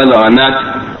hadith, whether or not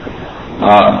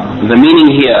the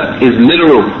meaning here is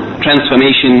literal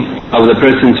transformation of the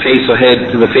person's face or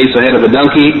head to the face or head of a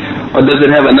donkey, or does it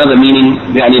have another meaning,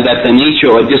 that the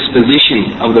nature or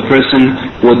disposition of the person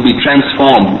would be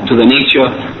transformed to the nature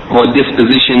or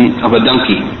disposition of a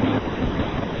donkey.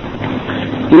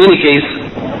 In any case,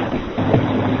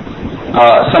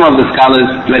 some of the scholars,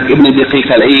 like Ibn Daqiq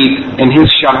al-Eid, in his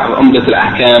Sharh of Umdat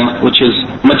al-Ahkam, which is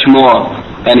much more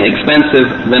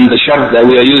expensive than the Sharh that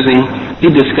we are using, he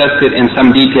discussed it in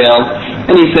some detail,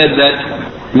 and he said that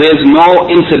there's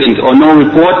no incident or no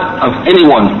report of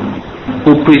anyone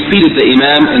who preceded the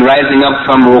Imam in rising up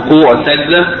from ruku or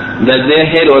sajda that their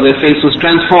head or their face was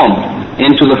transformed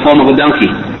into the form of a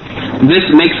donkey. This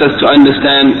makes us to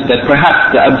understand that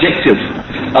perhaps the objective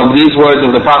of these words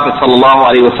of the Prophet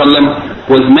ﷺ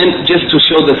was meant just to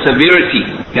show the severity.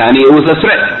 Yani it was a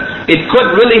threat. It could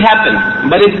really happen,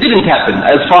 but it didn't happen.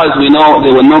 As far as we know,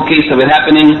 there was no case of it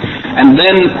happening. And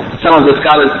then some of the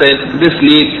scholars said, this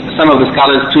leads some of the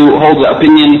scholars to hold the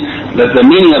opinion that the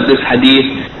meaning of this hadith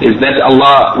is that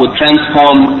Allah would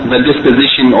transform the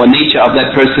disposition or nature of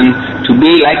that person to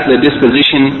be like the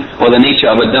disposition or the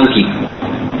nature of a donkey.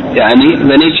 Yani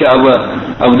the nature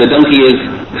of the donkey is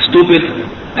stupid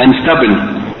and stubborn,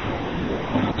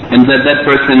 and that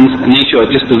person's nature or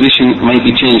disposition may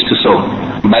be changed to so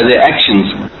by their actions,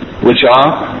 which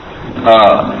are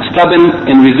stubborn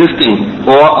in resisting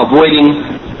or avoiding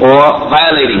or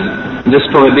violating this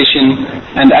prohibition.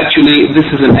 And actually this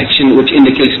is an action which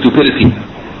indicates stupidity.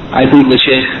 I think the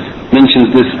Shaykh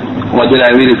mentions this, or did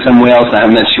I read it somewhere else? I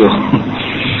am not sure.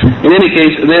 In any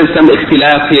case, there is some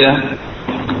ikhtilaf here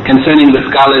concerning the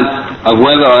scholars of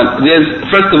whether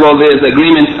first of all, there is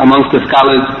agreement amongst the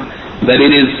scholars that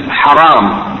it is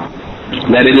haram,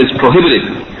 that it is prohibited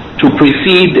to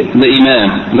precede the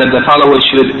Imam, that the followers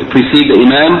should precede the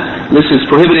Imam. This is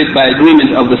prohibited by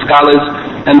agreement of the scholars,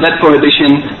 and that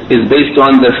prohibition is based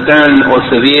on the stern or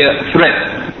severe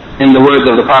threat in the words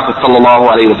of the Prophet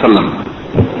ﷺ.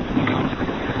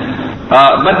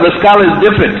 But the scholars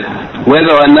differed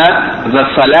whether or not the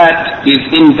salat is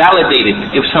invalidated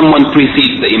if someone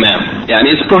precedes the Imam.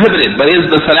 Yani it's prohibited, but is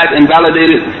the salat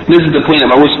invalidated? This is the point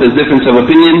about which there's difference of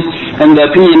opinion, and the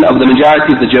opinion of the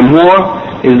majority of the Jamhur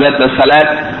is that the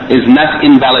salat is not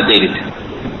invalidated.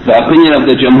 The opinion of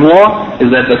the Jamhur is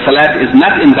that the salat is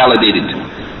not invalidated,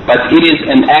 but it is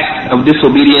an act of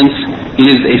disobedience, it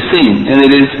is a sin, and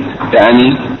it is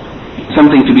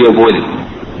something to be avoided.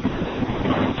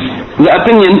 The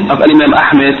opinion of Imam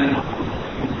Ahmed,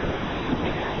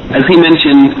 as he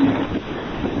mentioned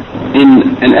in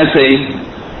an essay,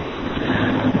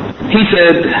 he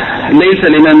said, لَيْسَ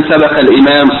لِمَنْ سَبَقَ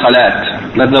الْإِمَامِ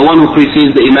صَلَاةٌ, that the one who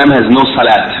precedes the Imam has no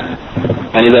salat.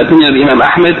 And the opinion of Imam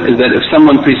Ahmed is that if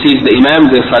someone precedes the Imam,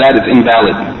 their salat is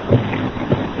invalid.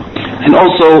 And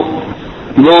also,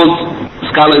 those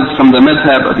scholars from the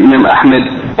madhab of Imam Ahmed,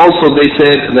 also they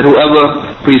said that whoever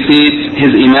precedes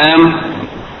his Imam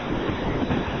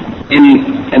in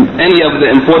any of the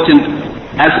important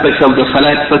aspects of the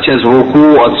salat, such as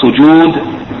ruku or sujood,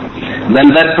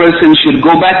 then that person should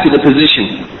go back to the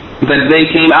position that they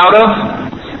came out of,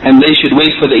 and they should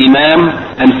wait for the Imam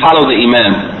and follow the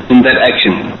Imam in that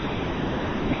action.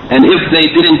 And if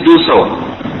they didn't do so,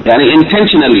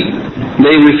 intentionally,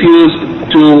 they refused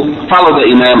to follow the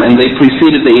Imam and they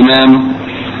preceded the Imam,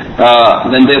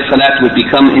 then their salat would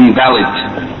become invalid.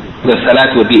 The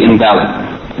salat would be invalid.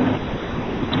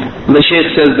 The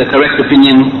Shaykh says the correct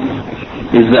opinion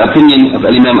is the opinion of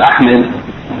Imam Ahmed,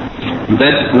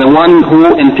 that the one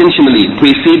who intentionally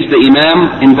precedes the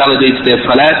Imam invalidates their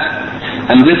salat,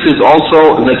 and this is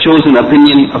also the chosen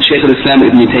opinion of Shaykh al-Islam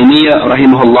Ibn Taymiyyah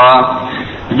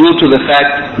rahimahullah, due to the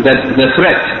fact that the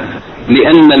threat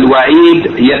لأن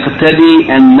الوعيد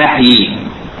يقتدي النهي,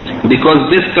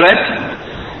 because this threat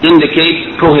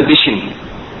indicates prohibition.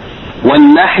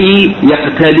 والنهي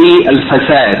يقتدي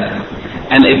الفساد,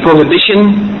 and a prohibition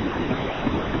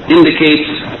indicates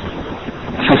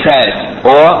fasad,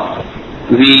 or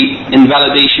the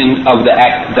invalidation of the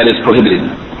act that is prohibited.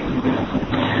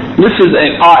 This is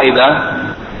a qaida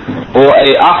or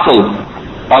a asl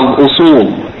of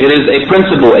usul. It is a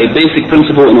principle, a basic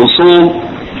principle in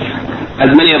usul, as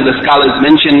many of the scholars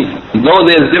mention, though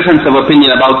there is difference of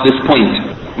opinion about this point,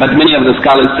 but many of the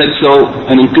scholars said so,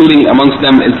 and including amongst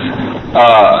them is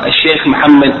Sheikh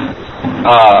Muhammad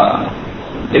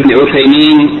Ibn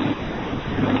Uthaymeen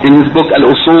in his book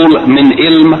Al-Usul min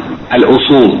Ilm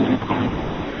Al-Usul.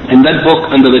 In that book,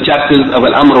 under the chapters of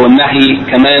Al-Amr wal-Nahi,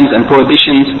 commands and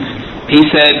prohibitions, he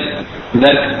said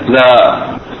that the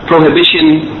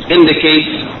prohibition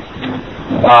indicates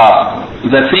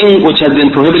the thing which has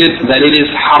been prohibited, that it is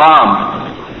haram,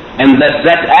 and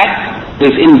that act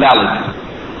is invalid.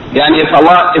 Yani if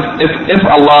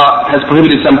Allah has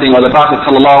prohibited something, or the Prophet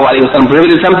ﷺ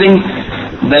prohibited something,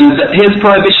 then his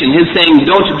prohibition, his saying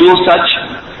don't do such,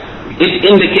 it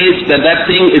indicates that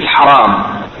thing is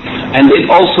haram. And it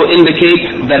also indicates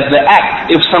that the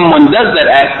act, if someone does that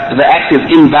act, the act is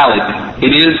invalid.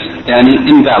 It is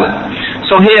invalid.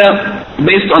 So here,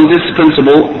 based on this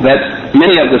principle, that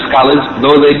many of the scholars,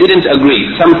 though they didn't agree,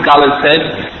 some scholars said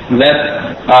that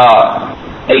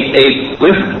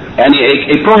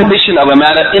a prohibition of a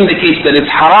matter indicates that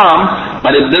it's haram,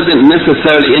 but it doesn't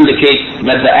necessarily indicate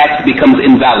that the act becomes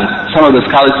invalid. Some of the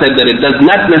scholars said that it does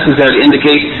not necessarily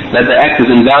indicate that the act is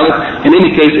invalid. In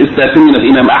any case, it's the opinion of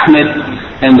Imam Ahmed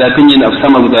and the opinion of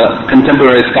some of the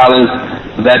contemporary scholars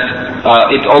that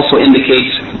it also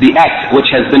indicates the act which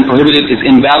has been prohibited is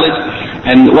invalid.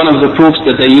 And one of the proofs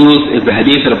that they use is the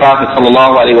hadith of the Prophet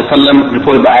ﷺ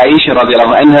reported by Aisha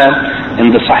radiallahu anha in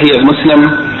the Sahih of Muslim.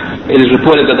 It is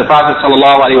reported that the Prophet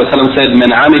ﷺ said, "Man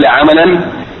amila amalan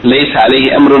laysa alayhi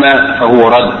amruna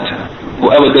fahuwa rad."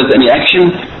 Whoever does any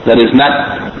action that is not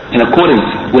in accordance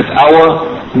with our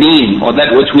deen, or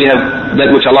that which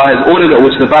Allah has ordered, or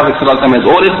which the Prophet ﷺ has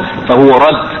ordered, fahuwa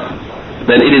rad,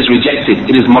 then it is rejected.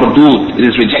 It is mardud. It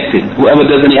is rejected. Whoever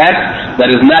does any act that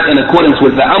is not in accordance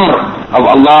with the amr of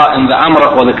Allah and the amr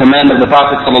or the command of the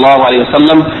Prophet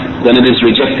ﷺ, then it is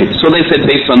rejected. So they said,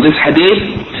 based on this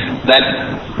hadith, that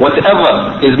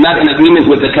whatever is not in agreement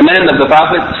with the command of the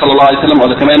Prophet ﷺ or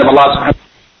the command of Allah subhanahu wa ta'ala,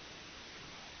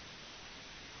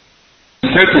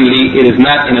 certainly it is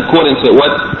not in accordance with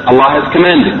what Allah has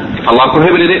commanded. If Allah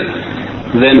prohibited it,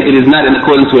 then it is not in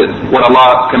accordance with what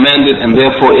Allah commanded, and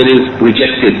therefore it is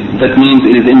rejected. That means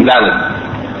it is invalid.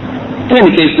 In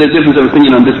any case, there's difference of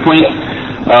opinion on this point.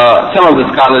 Some of the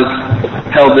scholars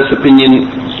held this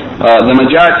opinion. The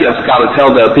majority of scholars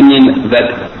held the opinion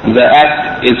that the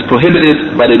act is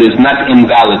prohibited, but it is not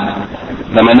invalid.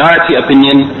 The minority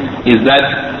opinion is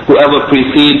that whoever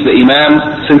precedes the imam,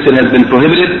 since it has been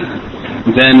prohibited,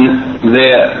 then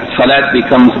their salat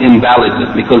becomes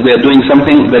invalid, because they are doing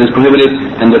something that is prohibited,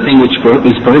 and the thing which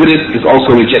is prohibited is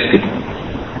also rejected.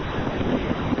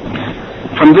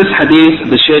 From this hadith,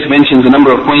 the Shaykh mentions a number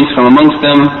of points. From amongst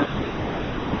them,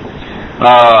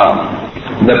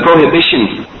 the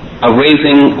prohibition of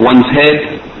raising one's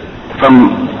head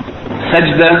from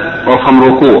sajda or from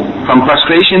ruku', from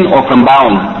prostration or from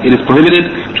bowing. It is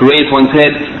prohibited to raise one's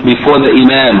head before the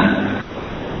imam.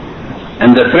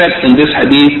 And the threat in this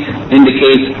hadith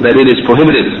indicates that it is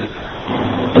prohibited,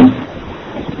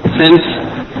 since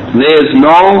there is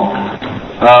no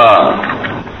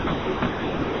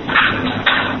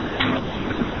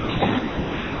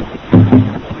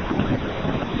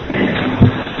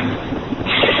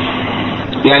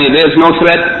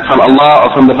threat from Allah or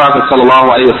from the Prophet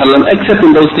ﷺ, except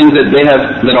in those things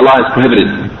that Allah has prohibited.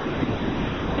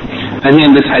 And here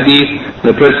in this hadith,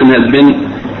 the person has been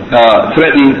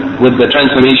threatened with the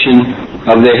transformation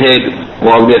of their head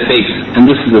or of their face, and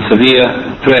this is a severe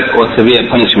threat or severe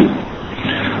punishment.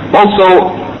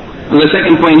 Also, the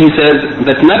second point, he says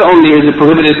that not only is it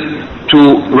prohibited to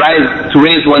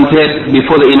raise one's head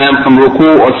before the imam from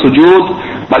ruku' or sujood,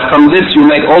 but from this you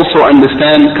might also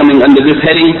understand, coming under this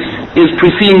heading, is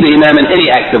preceding the imam in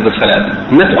any act of the salat.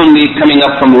 Not only coming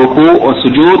up from ruku' or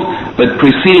sujood, but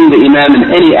preceding the imam in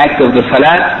any act of the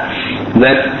salat,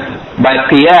 that by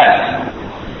qiyas,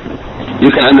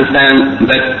 you can understand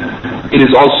that it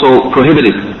is also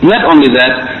prohibited. Not only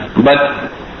that, but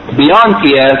beyond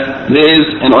qiyas, there is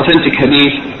an authentic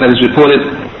hadith that is reported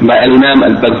by Al-Imam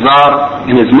Al-Bazzar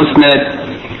in his Musnad,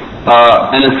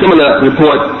 and a similar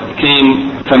report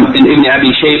came from in Ibn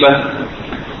Abi Shaybah,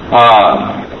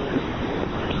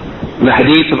 the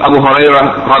hadith of Abu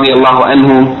Hurairah radiallahu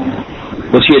anhu,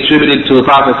 which he attributed to the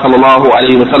Prophet sallallahu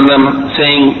alayhi wa sallam,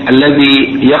 saying,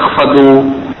 "Alladhi yakhfadu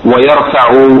wa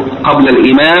yarfa'u qabla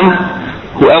al-imam,"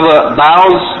 whoever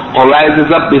bows or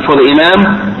rises up before the imam,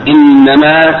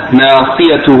 "innama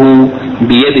nasiyatuhu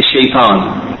biyad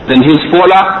ash-shaytan," then his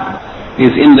forelock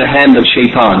is in the hand of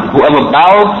shaitan. Whoever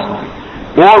bows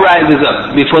or rises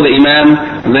up before the imam,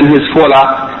 then his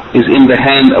forelock is in the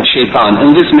hand of shaitan.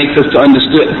 And this makes us to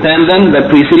understand then that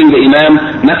preceding the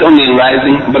imam, not only in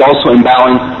rising, but also in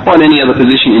bowing, or in any other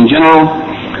position in general,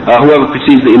 whoever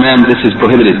precedes the imam, this is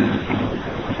prohibited.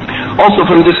 Also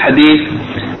from this hadith,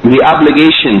 the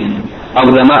obligation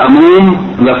of the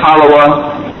ma'amoom, the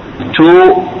follower, to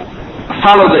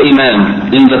follow the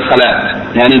imam in the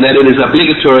salat, yani that it is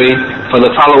obligatory for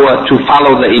the follower to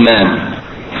follow the imam.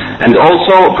 And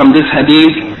also from this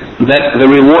hadith, that the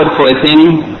reward for a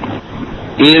thing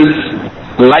is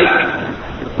like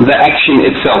the action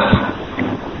itself.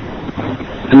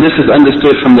 And this is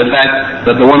understood from the fact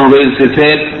that the one who raises his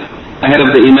head ahead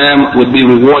of the imam would be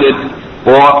rewarded,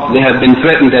 or they have been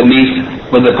threatened at least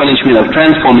with the punishment of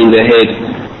transforming their head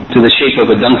to the shape of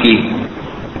a donkey,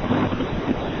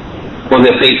 or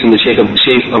their face in the shape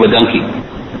of a donkey.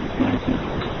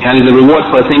 And the reward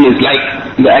for a thing is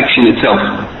like the action itself.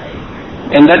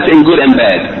 And that's in good and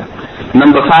bad.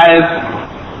 Number 5,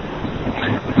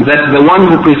 that the one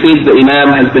who precedes the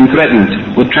Imam has been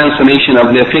threatened with transformation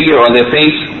of their figure or their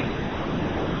face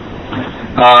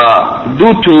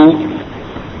due to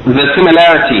the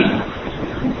similarity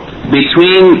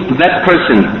between that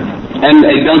person and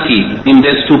a donkey in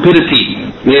their stupidity.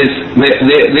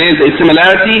 There's a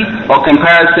similarity or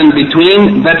comparison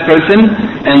between that person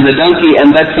and the donkey,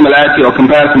 and that similarity or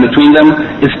comparison between them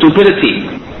is stupidity.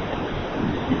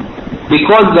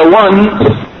 Because the one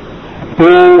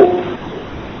who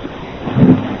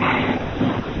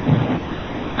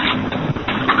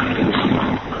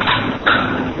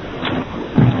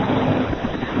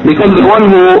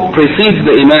precedes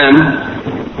the Imam,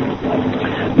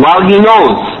 while he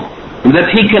knows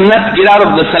that he cannot get out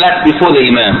of the salat before the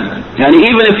Imam, and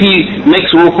even if he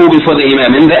makes ruku before the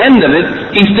Imam, in the end of it,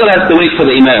 he still has to wait for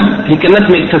the Imam. He cannot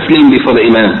make taslim before the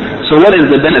Imam. So what is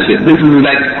the benefit? This is an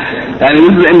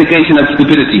indication of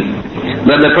stupidity.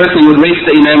 That the person would raise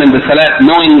the Imam in the salat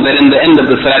knowing that in the end of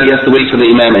the salat he has to wait for the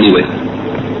Imam anyway.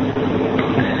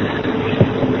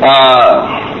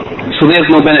 So there's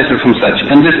no benefit from such.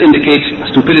 And this indicates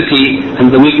stupidity and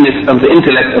the weakness of the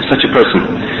intellect of such a person.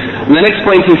 In the next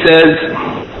point he says,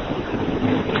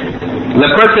 the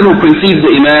person who precedes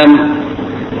the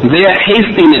Imam, their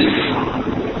hastiness,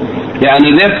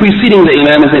 their preceding the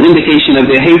Imam is an indication of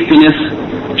their hastiness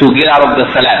to get out of the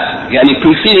salat.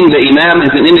 Preceding the Imam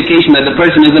is an indication that the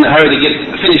person is in a hurry to get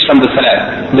finished from the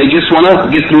salat. They just want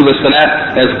to get through the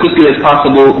salat as quickly as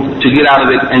possible to get out of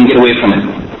it and get away from it.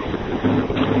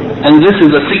 And this is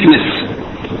a sickness.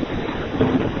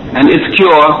 And its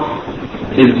cure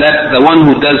is that the one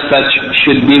who does such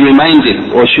should be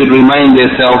reminded, or should remind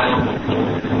themselves,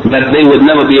 that they would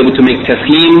never be able to make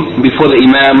taslim before the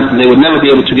Imam, they would never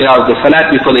be able to get out of the salat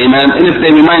before the Imam, and if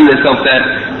they remind themselves that,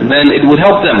 then it would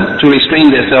help them to restrain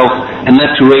themselves and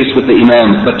not to race with the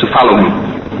Imam, but to follow him.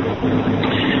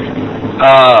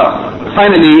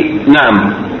 Finally,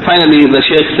 the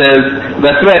Shaykh says,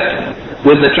 the threat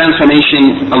with the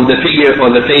transformation of the figure or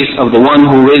the face of the one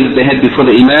who raised the head before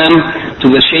the Imam to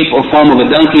the shape or form of a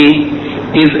donkey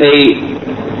is a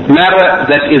matter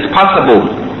that is possible,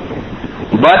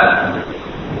 but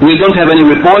we don't have any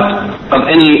report of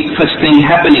any such thing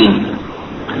happening.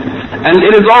 And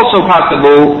it is also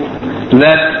possible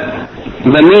that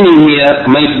the meaning here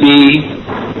might be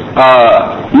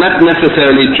not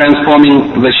necessarily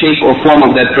transforming the shape or form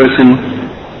of that person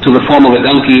to the form of a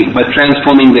donkey, but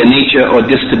transforming their nature or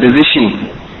disposition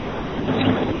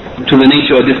to the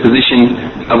nature or disposition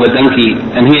of a donkey.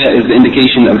 And here is the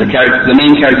indication of the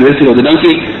main characteristic of the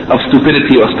donkey, of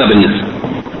stupidity or stubbornness.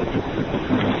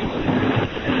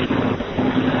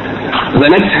 The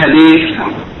next hadith,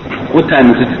 what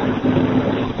time is it?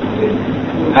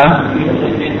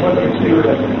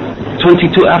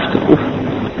 22 after. Oof.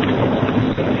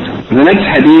 The next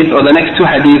hadith, or the next two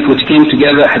hadith which came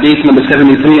together, hadith number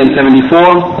 73 and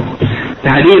 74, the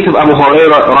hadith of Abu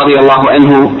Hurairah radiallahu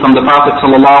anhu from the Prophet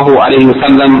sallallahu alayhi wa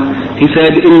sallam, he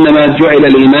said, إِنَّمَا جُعِلَ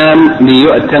الْإِمَامِ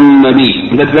لِيُؤْتَمَّ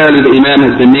بِهِ, that verily the Imam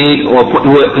has been made, or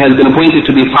has been appointed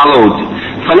to be followed.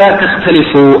 فَلَا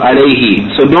تَخْتَلِفُوا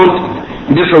عَلَيْهِ, so don't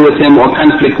differ with him or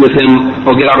conflict with him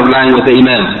or get out of line with the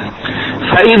Imam.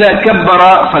 فَإِذَا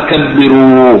كَبَّرَ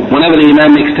فَكَبِّرُوا, whenever the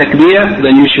Imam makes takbir,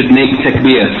 then you should make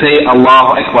takbir. Say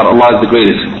Allahu Akbar, Allah is the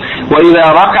greatest.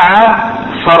 وَإِذَا رَكَعَ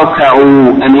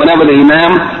فَارْكَعُوا, and whenever the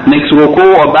Imam makes ruku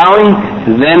or bowing,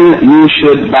 then you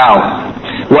should bow.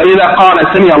 وَإِذَا قَالَ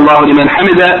سَمِعَ اللَّهُ لِمَنْ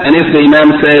حَمِدَ, and if the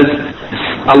Imam says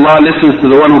Allah listens to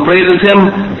the one who praises him,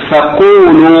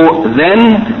 فَقُولُوا,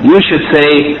 then you should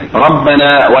say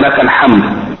رَبَّنَا وَلَكَ الْحَمْدُ,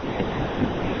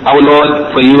 our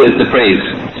Lord, for you is the praise.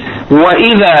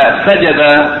 وَإِذَا سَجَدَ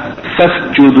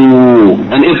فَاسْجُدُوا,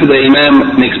 and if the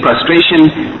Imam makes prostration,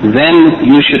 then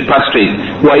you should prostrate.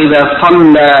 وَإِذَا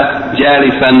صَلَّى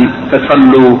جَالِسًا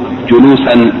فَصَلُّوا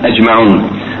جُلُوسًا أَجْمَعُونَ,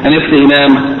 and if the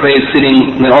Imam prays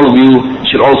sitting, then all of you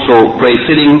should also pray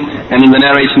sitting. And in the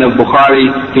narration of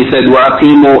Bukhari, he said,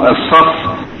 وَأَقِيمُوا الصَّفْ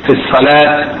فِي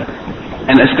الصَّلَاةِ,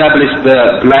 and establish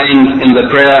the lines in the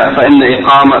prayer. فَإِنَّ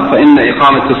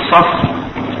إِقَامَةَ الصَّفْ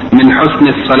مِنْ حُسْنِ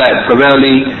الصَّلَاةِ, for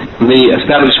verily the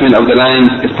establishment of the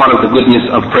lines is part of the goodness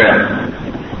of prayer.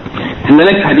 In the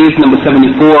next hadith, number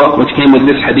 74, which came with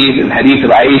this hadith, is the hadith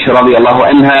of Aisha radiallahu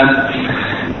anha.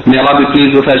 May Allah be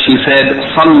pleased with her. She said,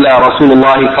 صَلَّى رَسُولُ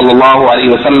اللَّهِ صَلَّى اللَّهُ عَلَيْهِ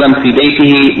وَسَلَّمْ فِي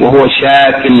بَيْتِهِ وَهُوَ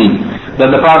شَاكٍ,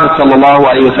 that the Prophet صلى الله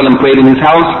عليه وسلم prayed in his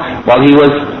house while he was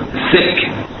sick.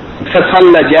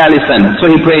 فَصَلَّى جَالِسًا, so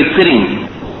he prayed sitting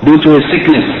due to his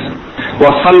sickness.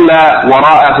 وَصَلَّى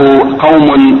وَرَاءَهُ قَوْمٌ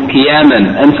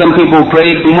قِيَامًا, and some people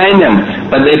prayed behind him,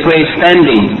 but they prayed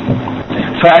standing.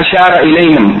 فأشار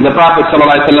إليهم. The Prophet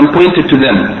ﷺ pointed to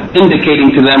them,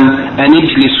 indicating to them أن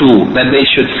يجلسوا, that they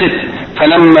should sit.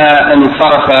 فلما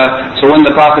انصرف, so when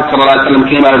the Prophet ﷺ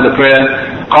came out of the prayer,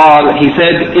 قال, he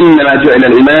said, إنما جعل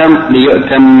الإمام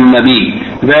ليؤتم به.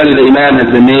 Verily the Imam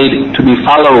has been made to be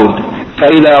followed.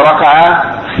 فإذا ركع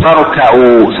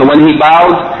فاركعوا. So when he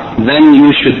bows, then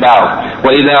you should bow.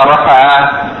 وإذا رفع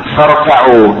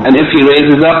فارفعوا. And if he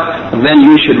raises up, then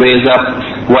you should raise up.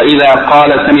 وإذا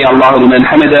قال سمع الله لمن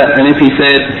حمده. And if he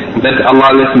said that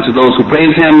Allah listens to those who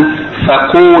praise him,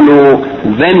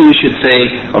 فقولوا, then you should say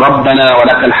ربنا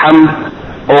ولك الحمد,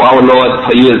 O our Lord,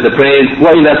 for you is the praise.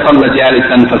 وإذا صلى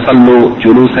جالسا فصلوا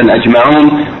جلوسا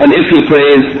أجمعون. And if he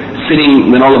prays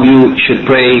sitting, then all of you should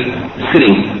pray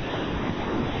sitting.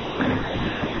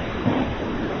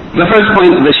 The first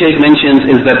point the Shaykh mentions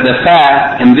is that the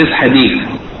fa in this hadith,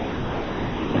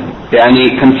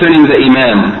 يعني concerning the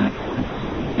Imam,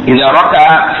 إذا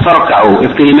ركع فاركعوا.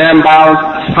 If the Imam bows,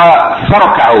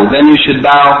 فاركعوا, then you should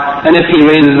bow. And if he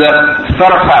raises up,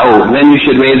 فارفعوا, then you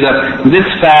should raise up. This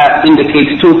fa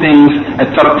indicates two things: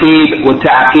 الترتيب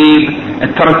والتعقيب.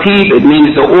 الترتيب, it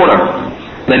means the order,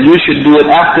 that you should do it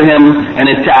after him, and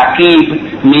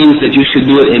التعقيب means that you should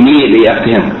do it immediately after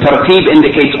him. Tartib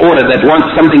indicates order, that once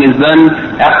something is done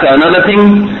after another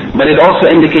thing, but it also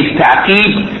indicates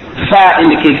ta'qib. Fa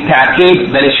indicates ta'qib,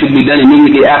 that it should be done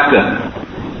immediately after.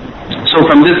 So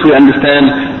from this we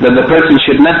understand that the person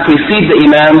should not precede the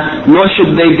Imam, nor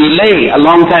should they delay a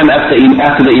long time after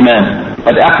the Imam.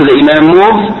 But after the Imam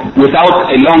moves,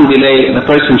 without a long delay, the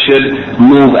person should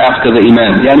move after the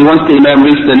Imam. Yani once the Imam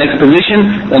reaches the next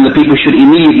position, then the people should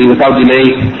immediately, without delay,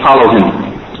 follow him.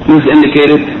 This is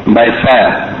indicated by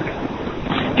fa.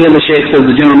 Here the Shaykh says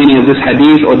the general meaning of this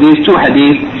hadith, or these two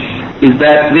hadiths, is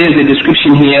that there is a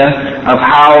description here of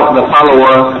how the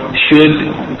follower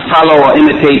should follow or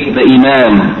imitate the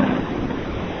Imam.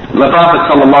 The Prophet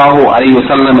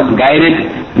ﷺ guided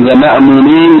the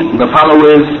ma'mumin, the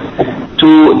followers,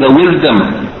 to the wisdom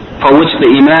for which the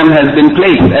Imam has been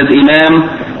placed as Imam,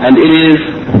 and it is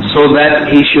so that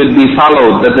he should be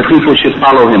followed, that the people should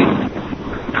follow him.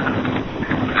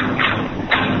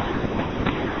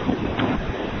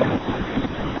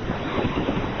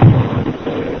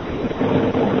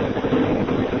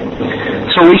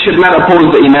 So we should not oppose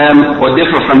the Imam or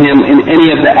differ from him in any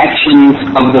of the actions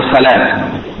of the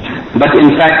Salat. But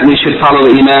in fact we should follow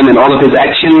the Imam in all of his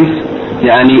actions,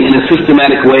 yani in a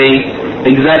systematic way.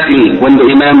 Exactly when the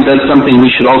Imam does something, we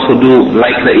should also do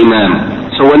like the Imam.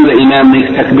 So when the Imam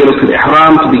makes takbiratul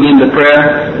ihram to begin the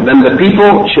prayer, then the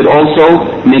people should also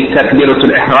make takbiratul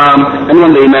ihram. And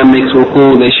when the Imam makes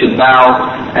ruku, they should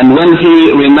bow. And when he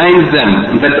reminds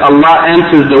them that Allah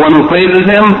answers the one who praises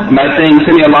him by saying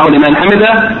Sami Allahu liman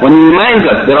hamida, when he reminds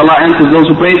us that Allah answers those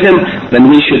who praise him, then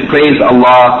we should praise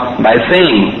Allah by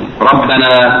saying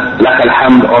Rabbana lakal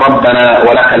hamd, or Rabbana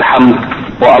wa lakal hamd,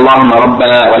 or Allahumma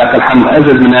Rabbana wa lakal hamd, as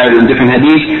has been narrated in different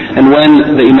hadith. And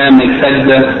when the Imam makes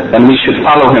sajda, then we should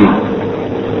follow him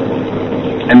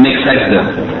and make sajda.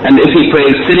 And if he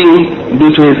prays sitting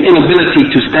due to his inability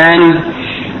to stand,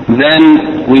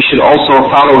 then we should also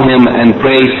follow him and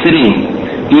pray sitting,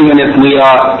 even if we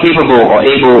are capable or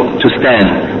able to stand.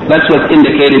 That's what's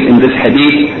indicated in this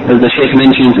hadith, as the Shaykh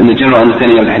mentions in the general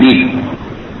understanding of the hadith.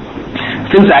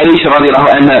 Since Aisha radiallahu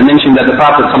anha mentioned that the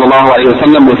Prophet sallallahu alayhi wa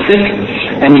sallam was sick,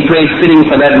 and he prayed sitting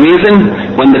for that reason,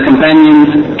 when the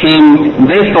companions came,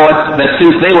 they thought that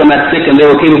since they were not sick and they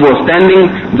were capable of standing,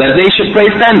 that they should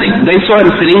pray standing. They saw him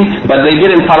sitting, but they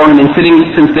didn't follow him in sitting.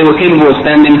 Since they were capable of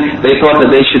standing, they thought that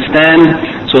they should stand,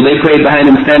 so they prayed behind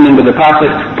him standing, but the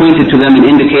Prophet pointed to them and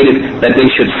indicated that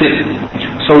they should sit.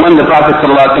 So when the Prophet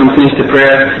sallallahu alayhi wa sallam finished the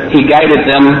prayer, he guided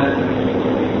them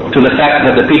to the fact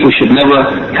that the people should never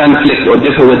conflict or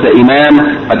differ with the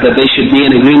Imam, but that they should be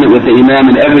in agreement with the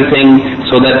Imam in everything,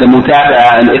 so that the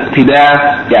mutaba'a and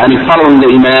iqtida, yani following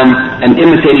the Imam and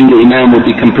imitating the Imam, would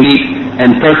be complete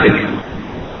and perfect.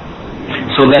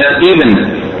 So that even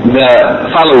the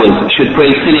followers should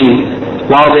pray sitting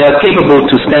while they are capable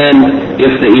to stand.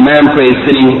 If the Imam prays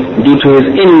sitting due to his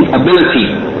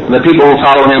inability, the people who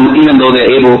follow him, even though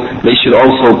they're able, they should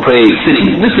also pray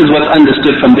sitting. This is what's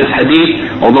understood from this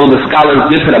hadith, although the scholars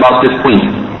differ about this point.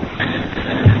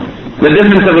 The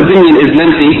difference of opinion is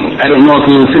lengthy. I don't know if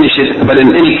we will finish it, but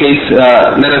in any case,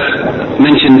 let us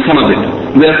mention some of it.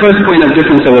 The first point of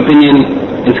difference of opinion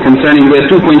is concerning, there are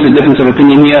 2 points of difference of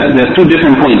opinion here. There are 2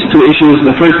 different points, 2 issues.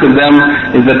 The first of them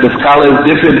is that the scholars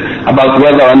differed about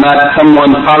whether or not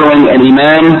someone following an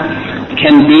Imam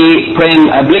can be praying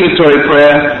obligatory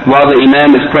prayer while the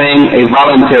Imam is praying a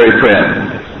voluntary prayer.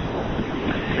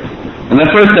 And the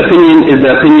first opinion is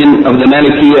the opinion of the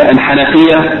Malikiyya and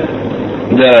Hanafiya,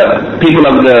 the people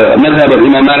of the madhab of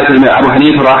Imam Malik and Abu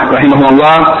Hanifa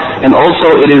rahimahullah, and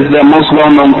also it is the most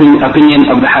well-known opinion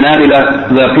of the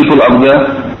Hanabila, the people of the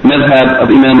madhab of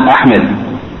Imam Ahmed.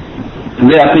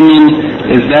 Their opinion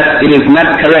is that it is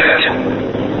not correct,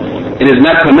 it is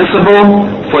not permissible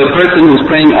for a person who is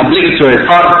praying obligatory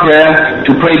fard prayer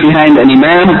to pray behind an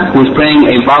imam who is praying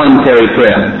a voluntary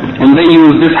prayer. And they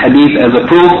use this hadith as a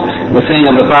proof, the saying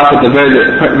of the Prophet,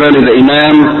 verily the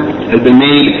imam has been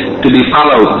made to be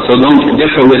followed, so don't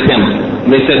differ with him.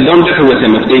 They said don't differ with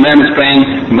him. If the imam is praying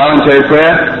voluntary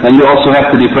prayer, then you also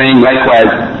have to be praying likewise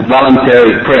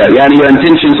voluntary prayer. Yani your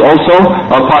intentions also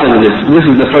are part of this. This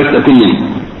is the first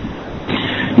opinion.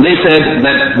 They said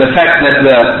that the fact that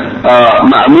the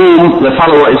ma'moom, the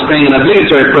follower, is praying an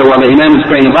obligatory prayer while the imam is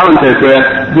praying a voluntary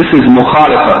prayer, this is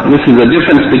mukhalifa. This is a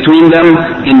difference between them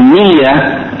in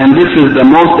niyyah, and this is the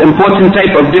most important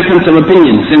type of difference of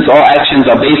opinion, since all actions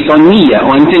are based on niyyah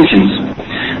or intentions.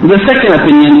 The second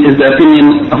opinion is the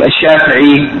opinion of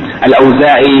Al-Shafi'i,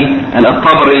 Al-Awza'i, and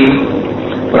Al-Tabri,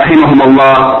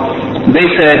 rahimahumullah. They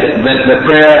said that the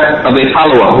prayer of a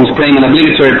follower who's praying an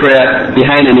obligatory prayer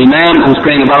behind an imam who's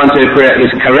praying a voluntary prayer is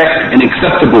correct and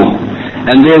acceptable.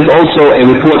 And there's also a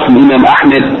report from Imam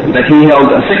Ahmed that he held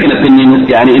a second opinion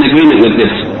in agreement with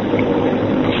this.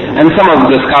 And some of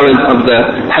the scholars of the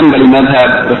Hanbali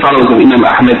madhab, the followers of Imam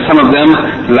Ahmed, some of them,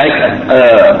 like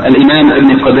Al-Imam Ibn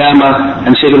Qudama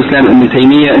and Shaykh al-Islam Ibn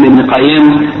Taymiyyah and Ibn Qayyim,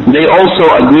 they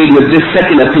also agreed with this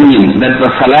second opinion, that the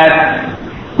salat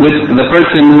with the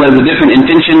person who has a different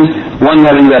intention, one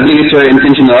having the obligatory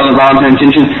intention, the other voluntary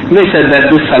intention, they said that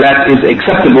this salat is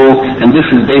acceptable, and this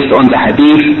is based on the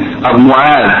hadith of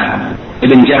Mu'adh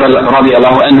ibn Jabal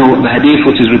radiallahu anhu, the hadith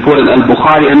which is reported in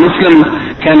Al-Bukhari and Muslim,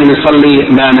 كان يصلي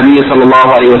مع النبي صلى الله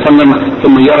عليه وسلم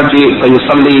ثم يرجع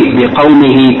فيصلي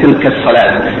بقومه تلك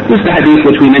الصلاة. This is the hadith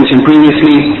which we mentioned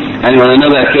previously, and on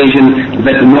another occasion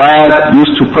that Mu'adh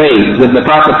used to pray with the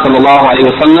Prophet صلى الله عليه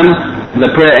وسلم the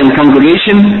prayer in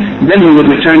congregation, then he would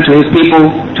return to his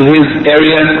people, to his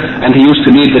area, and he used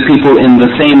to lead the people in the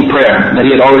same prayer that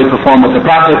he had already performed with the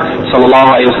Prophet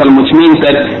sallallahu alaihi wasallam, which means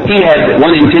that he had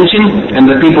one intention and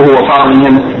the people who were following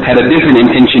him had a different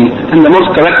intention. And the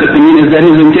most correct opinion is that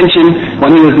his intention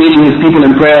when he was leading his people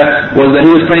in prayer was that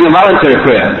he was praying a voluntary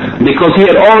prayer, because he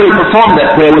had already performed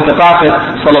that prayer with the Prophet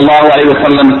sallallahu alaihi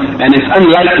wasallam, and it's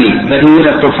unlikely that he would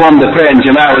have performed the prayer in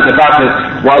jama'ah with the Prophet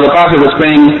while the Prophet was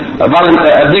praying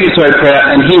obligatory prayer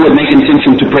and he would make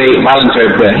intention to pray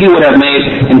voluntary prayer. He would have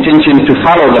made intention to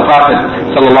follow the Prophet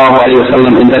sallallahu alaihi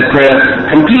wasallam in that prayer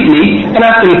completely, and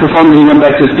after he performed it, he went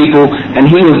back to his people, and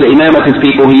he was the imam of his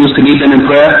people. He used to lead them in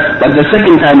prayer, but the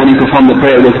second time when he performed the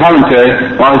prayer it was voluntary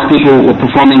while his people were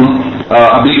performing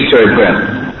obligatory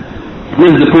prayer.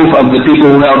 This is the proof of the people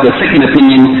who held the second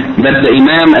opinion, that the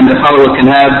imam and the follower can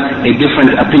have a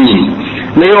different opinion.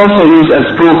 They also use as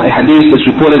proof a hadith that's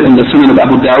reported in the Sunan of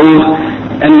Abu Dawood,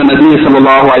 أن النبي صلى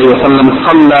الله عليه وسلم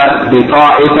صلى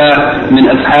بطائفة من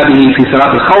أصحابه في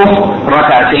صلاة الخوف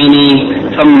ركعتين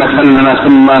ثم سلم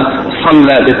ثم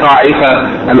صلى بطائفة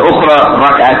الأخرى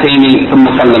ركعتين ثم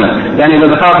سلم. يعني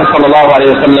the Prophet صلى الله عليه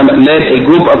وسلم led a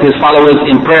group of his followers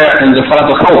in prayer in the Salat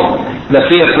al-Khawf, the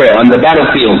fear prayer on the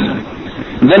battlefield.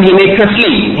 Then he made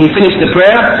taslim. He finished the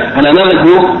prayer, and another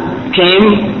group came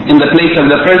in the place of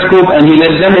the first group, and he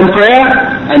led them in prayer,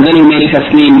 and then he made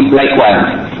taslim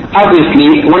likewise.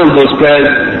 Obviously, one of those prayers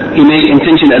he made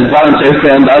intention as voluntary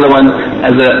prayer, and the other one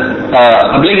as a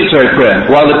obligatory prayer.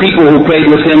 While the people who prayed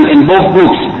with him in both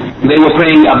groups, they were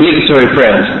praying obligatory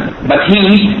prayers. But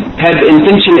he had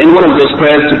intention in one of those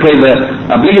prayers to pray the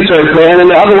obligatory prayer, and in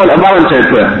the other one a voluntary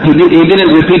prayer. He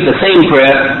didn't repeat the same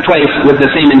prayer twice with the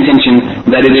same intention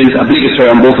that it is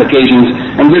obligatory on both occasions.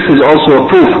 And this is also a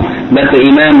proof that the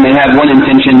imam may have one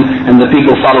intention and the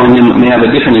people following him may have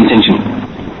a different intention.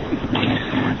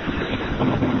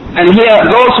 And here,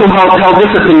 those who held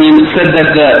this opinion said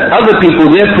that the other people,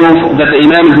 their proof that the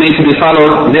imam is made to be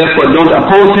followed, therefore don't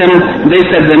oppose him. They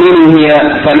said the meaning here,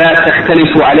 فَلَا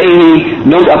تَخْتَلِفُ عَلَيْهِ,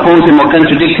 don't oppose him or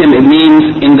contradict him. It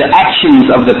means in the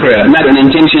actions of the prayer, not in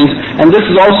intentions. And this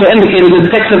is also indicated in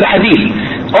the text of the hadith.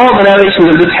 All the narrations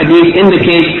of this hadith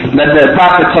indicate that the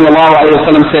Prophet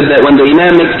ﷺ said that when the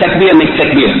imam makes takbir, make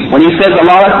takbir. When he says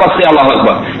Allahu Akbar, say Allahu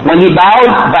Akbar. When he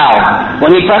bows, bow.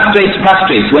 When he prostrates,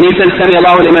 prostrates. When he says Sami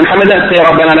Allahu liman hamida, say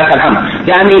Rabbana lakal hamd.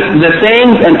 Yani the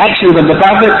sayings and actions of the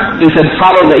Prophet, he said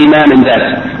follow the imam in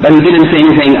that. But he didn't say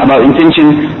anything about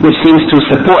intention, which seems to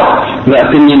support the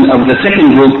opinion of the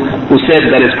second group who said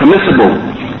that it's permissible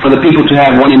for the people to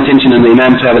have one intention and the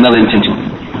imam to have another intention.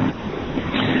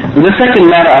 The second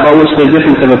matter about which there is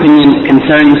difference of opinion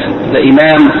concerns the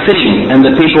Imam sitting and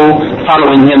the people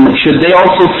following him. Should they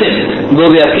also sit,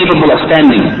 though they are capable of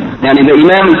standing? Yani the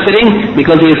Imam is sitting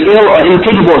because he is ill or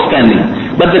incapable of standing.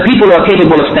 But the people are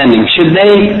capable of standing. Should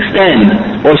they stand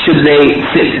or should they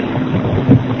sit?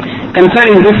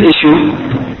 Concerning this issue,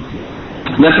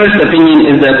 the first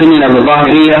opinion is the opinion of the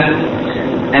Zahiriyyah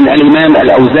and Al-Imam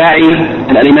Al-Awza'i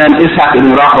and Al-Imam Ishaq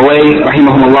ibn Rahawayh,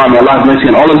 rahimahumullah, may Allah have mercy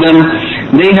on all of them.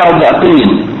 They held the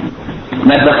opinion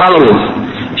that the followers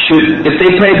should, if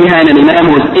they pray behind an Imam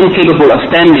who is incapable of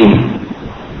standing,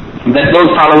 that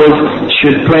those followers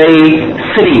should pray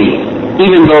sitting,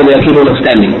 even though they are capable of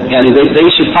standing. Yani they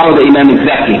should follow the Imam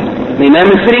exactly. The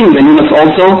Imam is sitting, then you must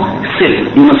also sit.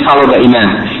 You must follow the Imam.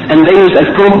 And they use as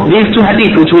proof these two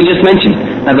hadith which we just mentioned.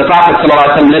 That the Prophet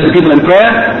ﷺ led the people in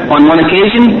prayer on one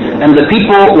occasion, and the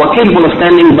people were capable of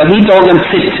standing, but he told them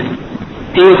sit.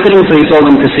 He was sitting, so he told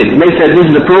them to sit. They said this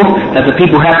is the proof that the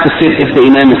people have to sit if the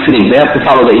Imam is sitting. They have to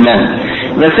follow the Imam.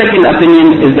 The second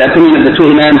opinion is the opinion of the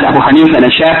two Imams, Abu Hanifa and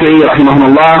Shafi'i,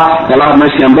 rahimahumullah. May Allah have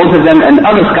mercy on both of them, and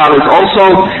other scholars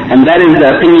also. And that is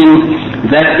the opinion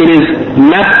that it is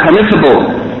not permissible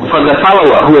for the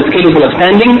follower who is capable of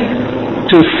standing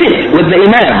to sit with the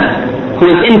Imam who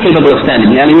is incapable of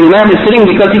standing. And the Imam is sitting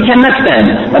because he cannot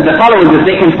stand. But the followers, if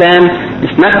they can stand,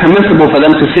 it's not permissible for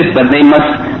them to sit, but they must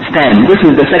stand. This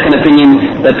is the second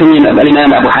opinion, the opinion of Imam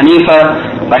Abu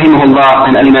Hanifa, rahimahullah,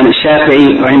 and Imam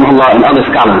Shafi'i, rahimahullah, and other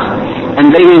scholars.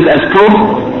 And they use as proof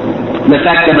the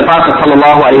fact that the Prophet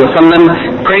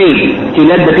ﷺ prayed. He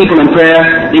led the people in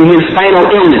prayer in his final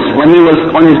illness. When he was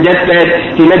on his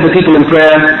deathbed, he led the people in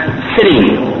prayer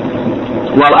sitting,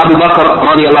 while Abu Bakr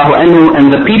radiallahu anhu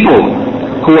and the people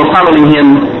who were following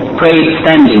him prayed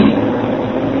standing.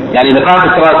 Yani the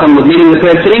Prophet ﷺ was leading the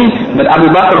prayer sitting, but Abu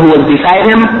Bakr, who was beside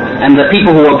him, and the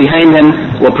people who were behind him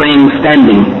were praying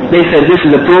standing. They said this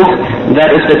is a proof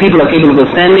that if the people are capable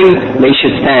of standing, they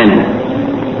should stand.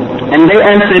 And they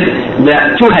answered the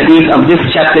two hadith of this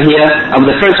chapter here, of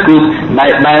the first group, by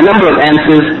a number of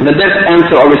answers. The best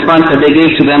answer or response that they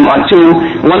gave to them are two.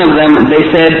 One of them, they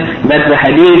said that the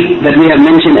hadith that we have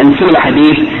mentioned and similar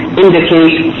hadith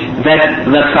indicate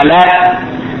that the salat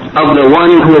of the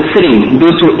one who is sitting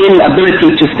due to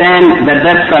inability to stand,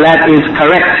 that salat is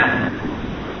correct.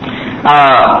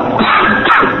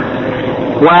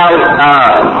 While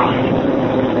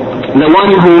the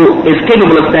one who is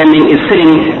capable of standing is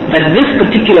sitting, that this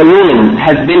particular ruling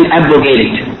has been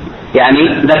abrogated.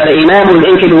 Yani, that the Imam who is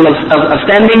incapable of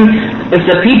standing, if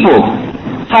the people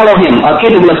follow him, are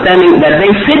capable of standing, that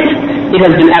they sit, it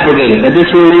has been abrogated. That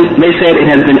this ruling, they said, it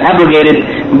has been abrogated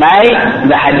by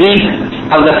the hadith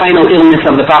of the final illness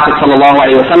of the Prophet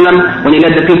ﷺ, when he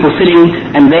led the people sitting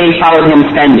and they followed him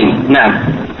standing. Now,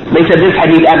 they said this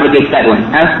hadith abrogates that one.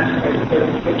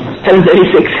 1036.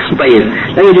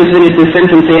 Let me just finish this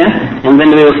sentence here, and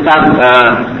then we will stop.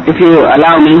 If you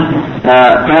allow me,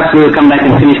 perhaps we will come back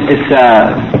and finish this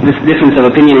difference of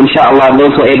opinion, inshallah.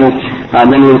 Those who are able,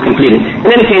 then we will complete it. In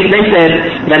any case, they said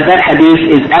that hadith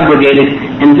is abrogated,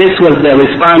 and this was the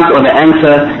response or the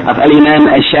answer of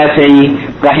Al-Imam Al-Shafi'i,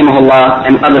 rahimahullah,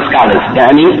 and other scholars.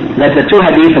 Yani, that the two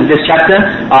hadith of this chapter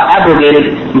are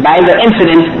abrogated by the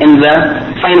incident in the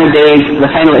final days, the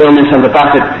final illness of the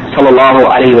Prophet sallallahu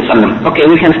alaihi wasallam. Okay,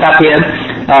 we can stop here.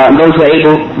 Those who are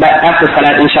able, but after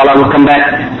salat, inshallah, we'll come back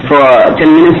for 10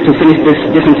 minutes to finish this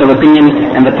difference of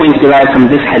opinion and the points derived from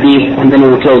this hadith, and then we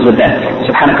will close with that.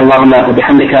 Subhanakallahumma wa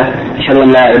bihamdika, ashhadu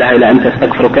an la ilaha illa anta,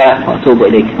 astaghfiruka wa atubu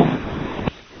ilayk.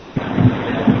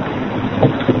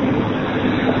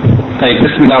 طيب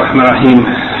بسم الله الرحمن الرحيم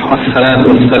والصلاة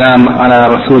والسلام على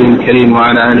رسول الكريم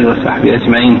وعلى آله وصحبه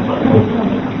أجمعين.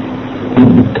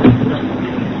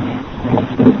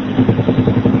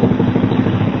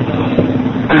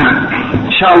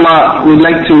 Inshallah, we'd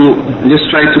like to just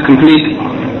try to complete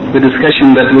the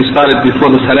discussion that we started before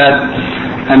the salat,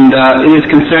 and it is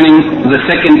concerning the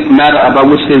second matter about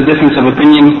which there is difference of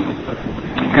opinion,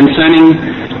 concerning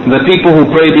the people who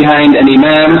pray behind an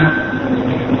imam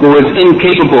who is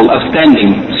incapable of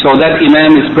standing. So that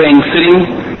imam is praying sitting.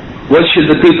 What should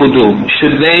the people do?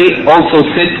 Should they also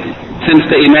sit since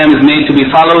the imam is made to be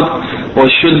followed, or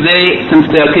should they, since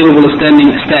they are capable of standing,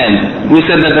 stand? We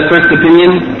said that the first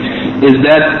opinion is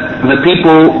that the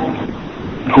people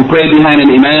who pray behind an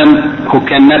imam who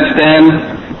cannot stand,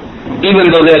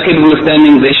 even though they are capable of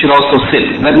standing, they should also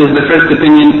sit. That was the first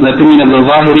opinion, the opinion of the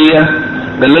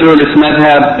Zahiriyyah, the literalist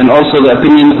madhab, and also the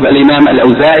opinion of Imam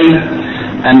Al-Awza'i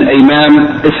and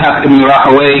Imam Ishaq ibn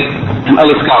Rahawayh and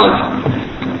other scholars.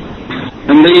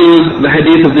 And they use the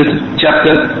hadith of this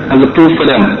chapter as a proof for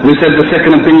them. We said the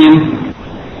second opinion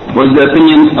was the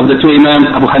opinion of the two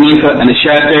Imams, Abu Hanifa and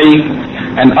Shafi'i,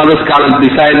 and other scholars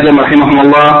besides them,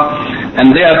 rahimahumullah.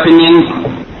 And their opinion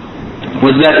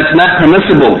was that it's not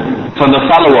permissible for the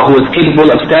follower who is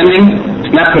capable of standing,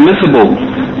 it's not permissible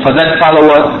for that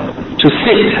follower to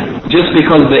sit just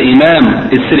because the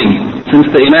Imam is sitting. Since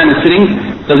the Imam is sitting,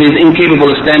 because he is incapable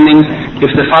of standing,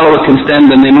 if the follower can stand,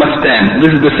 then they must stand.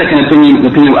 This is the second opinion, the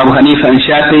opinion of Abu Hanifa and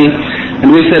Shafi'i. And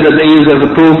we said that they use as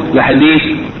a proof the hadith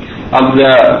of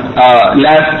the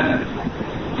last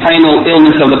final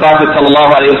illness of the Prophet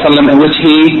ﷺ, in which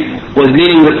he was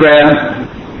leading the prayer.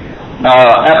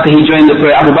 After he joined the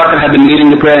prayer, Abu Bakr had been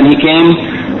leading the prayer, and he came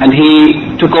and he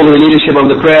took over the leadership of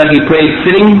the prayer. He prayed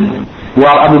sitting,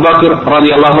 while Abu Bakr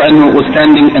radiallahu anhu was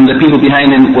standing and the people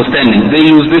behind him were standing. They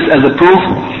use this as a proof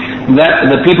that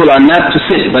the people are not to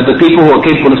sit, but the people who are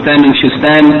capable of standing should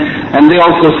stand. And they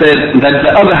also said that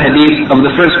the other hadith of the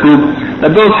first group,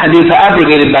 that those hadiths are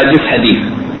abrogated by this hadith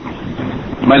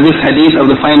of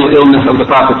the final illness of the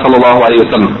Prophet sallallahu alaihi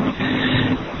wasallam.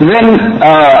 Then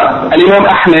Imam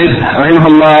Ahmed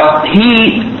rahimahullah,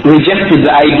 he rejected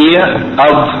the idea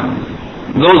of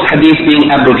those hadiths being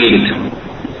abrogated.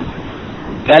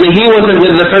 And he wasn't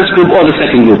with the first group or the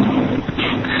second group,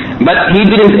 but he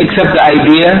didn't accept the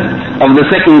idea of the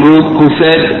second group who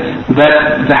said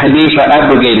that the hadiths are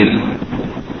abrogated.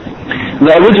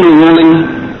 The original ruling,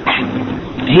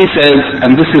 he says,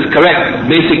 and this is correct,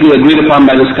 basically agreed upon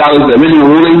by the scholars, the original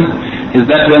ruling is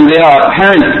that when there are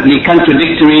apparently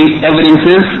contradictory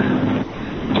evidences,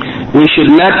 we should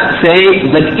not say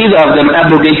that either of them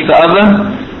abrogates the other,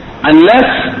 unless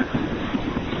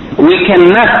we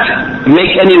cannot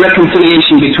make any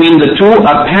reconciliation between the two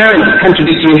apparent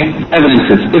contradictory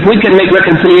evidences. If we can make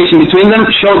reconciliation between them,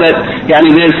 show that there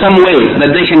is some way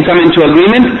that they can come into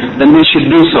agreement, then we should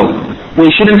do so. We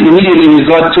shouldn't immediately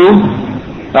resort to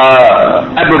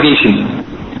abrogation.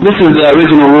 This is the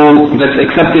original rule that's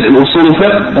accepted in Usul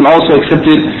al-Fiqh and also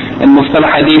accepted in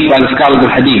Mustalah Hadith by the scholars of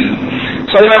Hadith.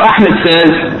 So Imam Ahmed says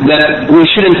that we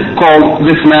shouldn't call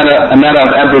this matter a matter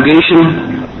of abrogation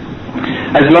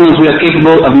as long as we are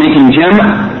capable of making jam'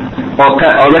 or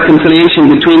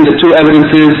reconciliation between the two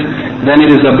evidences. Then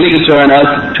it is obligatory on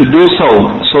us to do so.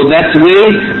 So that we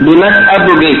do not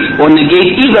abrogate or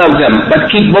negate either of them, but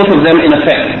keep both of them in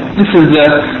effect. This is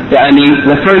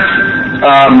the first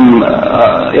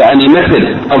method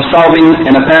of solving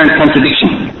an apparent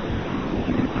contradiction.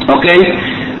 Okay?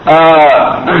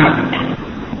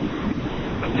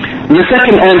 The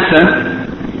second answer,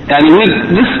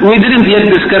 we didn't yet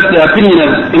discuss the opinion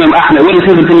of Imam Ahmed. What is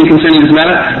his opinion concerning this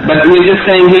matter? But we're just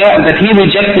saying here that he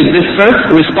rejected this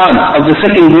first response of the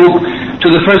second group to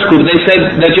the first group. They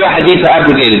said that your hadith are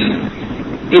abrogated.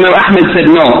 Imam Ahmed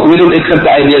said, no, we don't accept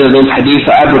the idea that those hadiths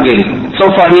are abrogated. So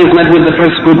far he is not with the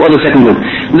first group or the second group.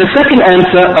 The second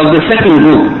answer of the second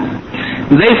group,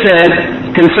 they said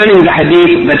concerning the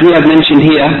hadith that we have mentioned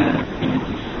here,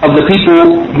 of the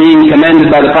people being commanded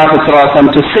by the Prophet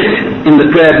ﷺ to sit in the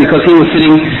prayer because he was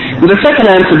sitting. The second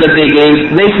answer that they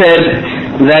gave, they said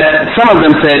that, some of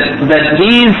them said that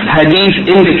these hadiths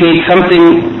indicate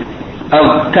something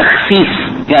of takhsis.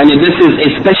 This is a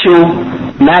special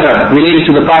matter related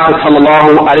to the Prophet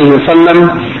ﷺ,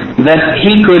 that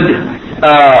he could,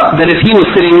 that if he was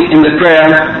sitting in the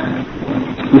prayer,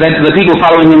 that the people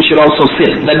following him should also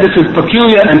sit. That this is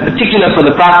peculiar and particular for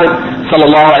the Prophet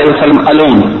ﷺ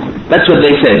alone. That's what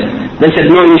they said. They said,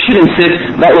 no, you shouldn't sit.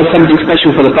 That was something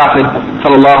special for the Prophet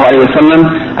ﷺ,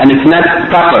 and it's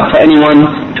not proper for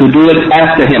anyone to do it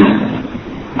after him.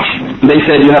 They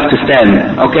said you have to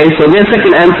stand. Okay, so their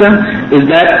second answer is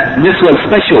that this was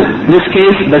special. This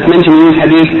case that's mentioned in this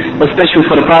hadith was special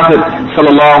for the Prophet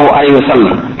ﷺ.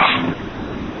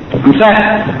 In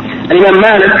fact, Imam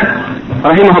Malik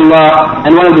rahimahullah,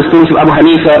 and one of the students of Abu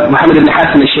Hanifa, Muhammad ibn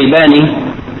Hassan al-Shaybani,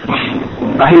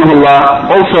 rahimahullah,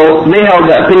 also they held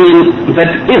the opinion that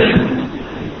if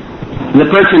the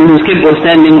person who is capable of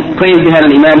standing prays behind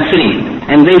an imam sitting,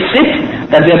 and they sit,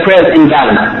 that their prayer is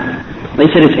invalid. They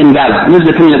said it's invalid. This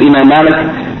is the opinion of Imam Malik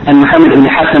and Muhammad ibn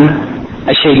Hassan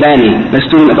al-Shaybani, the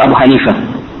student of Abu Hanifa.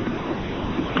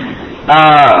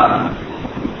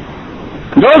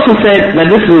 Those who said that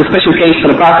this is a special case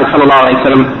for the Prophet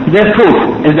ﷺ, their proof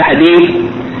is the hadith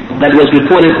that was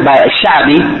reported by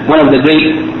Ash-Sha'bi, one of the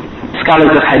great scholars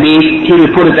of hadith. He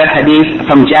reported that hadith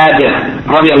from Jabir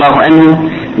radiallahu anhu,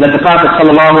 that the Prophet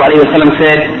ﷺ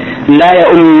said, لا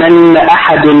يؤمن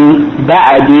أحد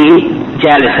بعدي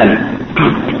جالسا,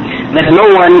 that no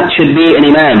one should be an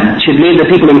imam, should lead the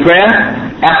people in prayer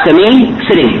after me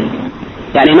sitting.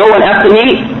 No one after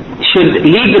me should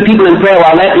lead the people in prayer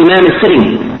while that imam is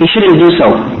sitting. He shouldn't do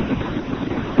so.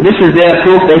 this is their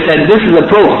proof. They said this is a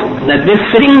proof that this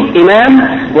sitting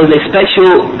Imam was a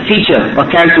special feature or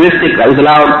characteristic that was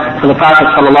allowed for the Prophet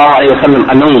ﷺ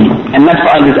alone, and not for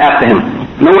others after him.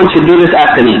 No one should do this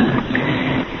after me.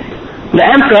 The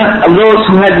answer of those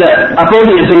who had the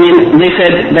opposing opinion, they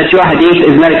said that your hadith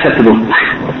is not acceptable.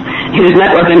 It is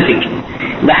not authentic.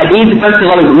 The hadith, first of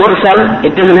all, is mursal.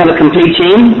 It doesn't have a complete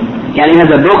chain, and it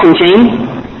has a broken chain,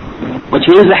 which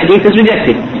means the hadith is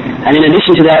rejected. And in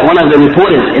addition to that, one of the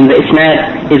reporters in the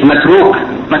isnad is matruk.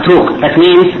 That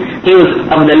means he was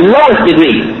of the lowest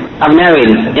degree of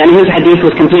narrators, and his hadith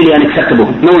was completely unacceptable.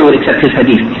 No one would accept his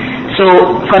hadith. So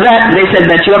for that, they said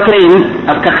that your claim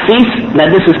of takhsis, that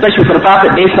this is special for the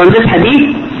Prophet based on this hadith,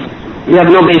 you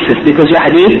have no basis, because your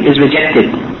hadith is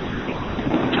rejected.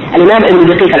 Al-Imam Ibn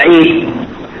Daqiq al-Eid,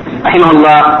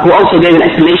 rahimahullah, who also gave an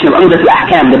explanation of Umdat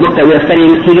al-Ahkam, the book that we are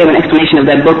studying, he gave an explanation of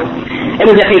that book.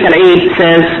 Ibn Daqiq al-Eid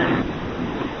says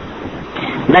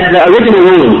that the original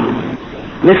ruling,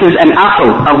 this is an asl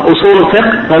of usul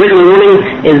al-fiqh, the original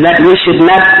ruling is that we should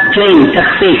not claim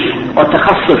takhsis or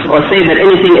takhassus or say that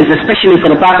anything is especially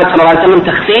for the Prophet ﷺ.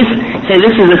 Takhsis, say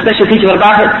this is a special feature for the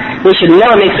Prophet, we should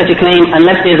never make such a claim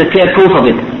unless there is a clear proof of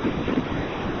it.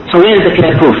 So where is the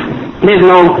clear proof? There is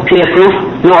no clear proof,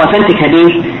 no authentic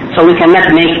hadith, so we cannot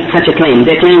make such a claim.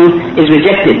 Their claim is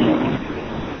rejected.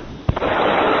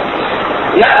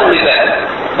 Not only that,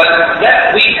 but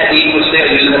that weak hadith which they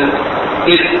are using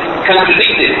is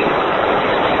contradicted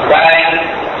by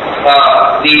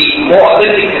the more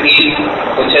authentic hadith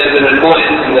which has been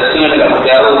reported in the Sunan of Abu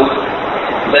Dawud,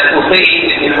 that Usayd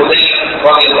ibn Hudayr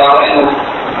radiallahu anhu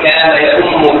كان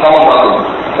يؤم قومه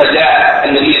فجاء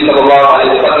النبي صلى الله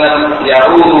عليه وسلم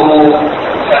يعوده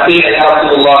فقيل يا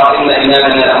رسول الله إن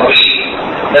إمامنا مريض.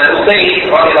 That Usayd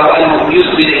radiallahu anhu used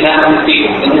to be the Imam of the people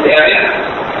in this area.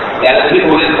 يعني the people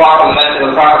who lived far from the Masjid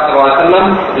of the Prophet صلى الله عليه وسلم,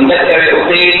 in that area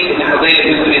Usayd ibn Hudayr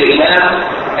used to be the Imam,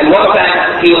 and one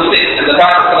time he was sick and the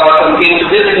Prophet صلى الله عليه وسلم came to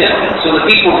visit him. So the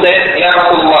people said, Ya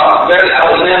Rasulullah, very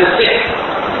our Imam is sick.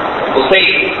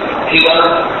 Usayd, he was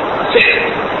sick.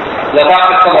 The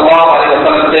Prophet صلى الله عليه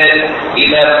وسلم said,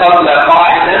 إذا صلى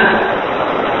قاعدا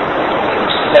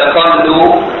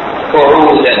فصلوا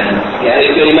قعودا. يعني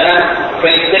if your Imam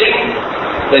prays sitting,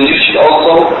 then you should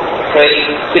also pray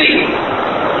sitting.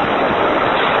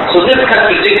 So this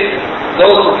contradicts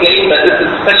those who claim that this is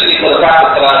especially for the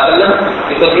Prophet ﷺ,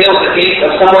 because here was the case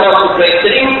of someone else who prayed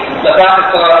sitting. The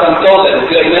Prophet ﷺ told them, if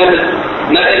your Imam is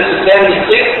not able to stand, he's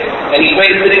sick, and he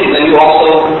prays sitting, then you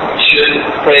also should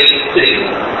pray sitting.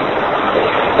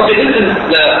 Okay, this is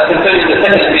concerning the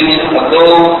second opinion of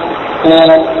those who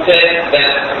said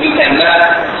that you cannot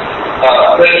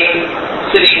pray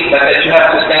sitting, but that you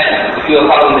have to stand. If you are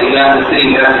following the Imam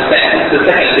sitting, you have to stand. It's the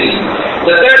second opinion.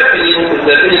 The third opinion is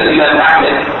the opinion of Imam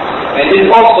Ahmed, and it is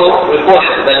also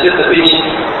reported that this opinion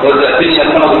was the opinion of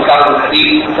some of the scholars of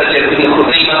hadith, such as Ibn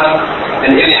Khuzaymah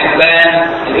and Ibn Hibban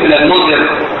and Ibn al-Munzir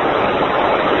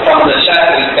from the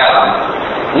Shafi'i scholars.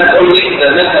 Not only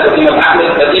the method of Imam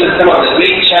Ahmed, but even some of the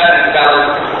great Shafi'i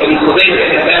scholars, Ibn Khuzaymah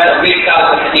and Hibban, are great scholars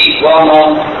of hadith, well known,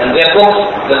 and their books,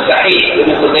 the Sahih of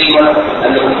Ibn Khuzaymah and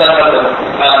the Mustadrak of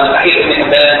the Sahih of Ibn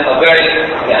Hibban, are very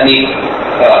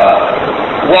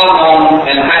well-known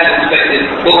and highly respected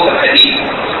books of hadith.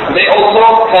 They also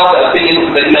held the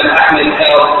opinion that Imam Ahmed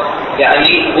held,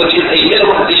 which is a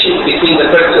middle position between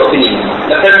the first two opinions.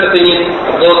 The first opinion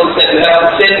of those who said you have to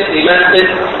sit, the Imam said.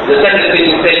 The second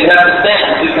opinion said you have to stand.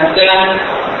 If you can stand,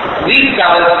 these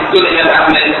scholars, including Imam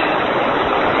Ahmed,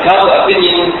 held the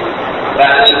opinion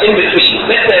in between.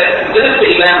 Let's say, this is the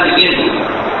Imam begins,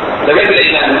 the regular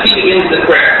Imam, he begins the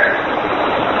prayer,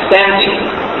 standing.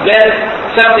 Then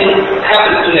something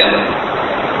happened to him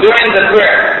during the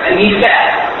prayer, and he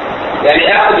sat.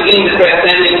 After beginning the prayer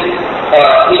standing,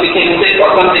 he became sick or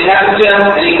something happened to him,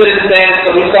 and he couldn't stand,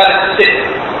 so he started to sit.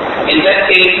 In that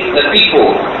case, the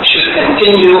people should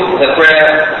continue the prayer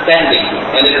standing,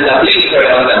 and it is obligatory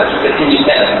on them to continue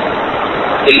standing.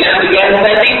 The Imam began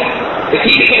standing. If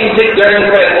he became sick during the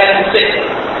prayer and had to sit,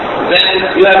 then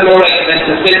you have no right then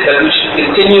to sit, but you should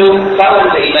continue following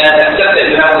the Imam, except that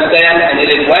you have to stand, and it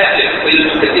is wajib for you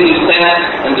to continue to stand,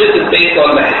 and this is based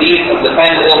on the hadith of the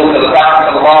final illness of the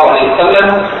Prophet ﷺ.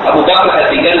 Abu Bakr had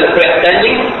begun the prayer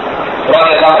standing, the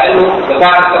Prophet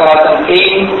ﷺ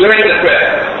came during the prayer,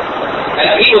 and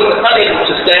he was unable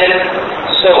to stand,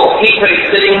 so he prayed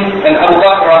sitting, and Abu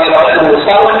Bakr was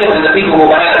following him, and the people who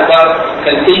were behind Abu Bakr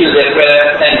continued their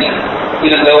prayer standing,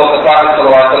 even though the Prophet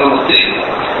ﷺ was sitting.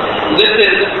 This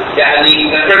is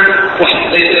the first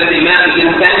point. They said the Imam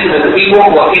begins standing, but the people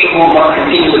who are capable must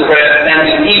continue the prayer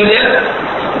standing, even if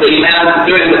the Imam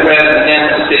during the prayer began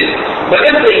to sit. But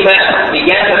if the Imam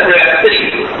began the prayer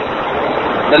sitting,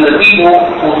 then the people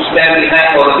who stand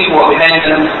behind, or the people who are behind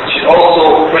them, should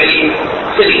also pray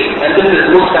sitting. And this is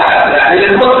mustahab. It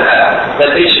is mustahab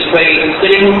that they should pray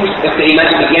sitting. If the Imam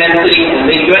began sitting and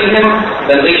they joined him,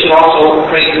 then they should also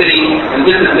pray sitting. And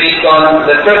this is based on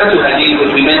the first two hadiths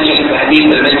which we mentioned, the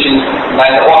hadith that mentioned by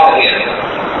the author here.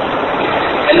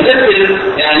 And this is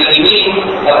a meaning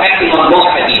of acting on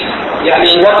both hadiths.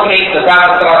 In one case, the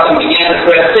Prophet began the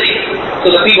prayer sitting. So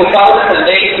the people followed him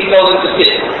and he told them to sit.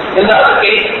 In the other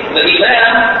case, the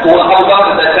Imam, who was Abu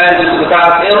Bakr at that time due to the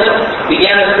Prophet's illness,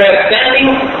 began the prayer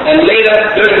standing, and later,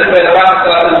 during the prayer, the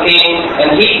Prophet came,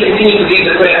 and he continued to lead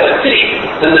the prayer but sitting.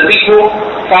 Then the people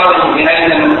following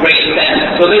behind him prayed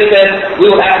standing. So they said, we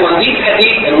will act on these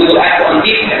hadith, and we will act on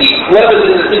these hadith. Whoever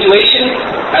is in the situation,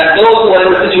 as those who are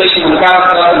in the situation when the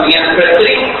Prophet began the prayer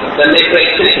sitting, then they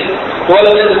prayed sitting. Whoever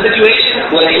is in the situation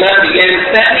when the Imam began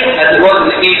standing, as it was in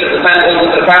the case of the time of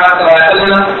the Prophet,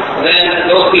 then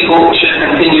those people should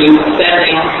continue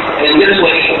standing. And in this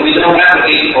way, we don't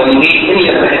abrogate or negate any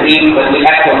of the hadith, but we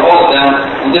act on all of them.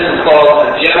 And this is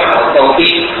called jama'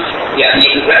 al-tawfiq,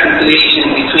 reconciliation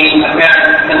between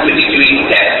apparent contradictory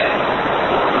texts.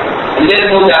 And there's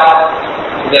no doubt,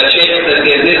 the Shaykh said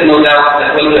there's no doubt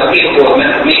that when we are capable of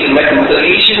making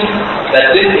reconciliation,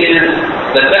 that this is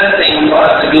the best thing for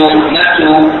us to do, not to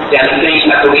claim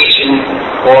abrogation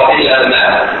or any other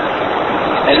matter.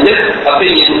 And this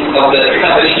opinion of the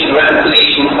combination of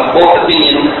reconciliation of both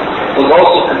opinions was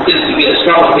also considered to be a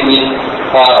strong opinion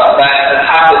by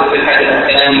Al-Hafiz bin Hajar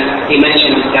al-Asqalani. He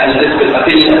mentioned this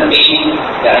opinion as being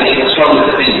the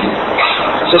strongest opinion.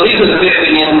 So these are the three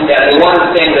opinions. The one is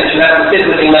saying that you have to sit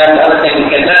with the Imam, the other saying you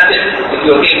cannot sit if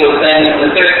you're capable of standing. The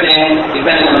third thing,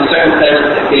 depending on the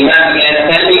circumstances, if the Imam began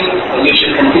standing, then you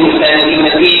should continue standing. Even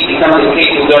if he becomes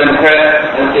incapable during the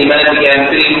prayer, and if the Imam began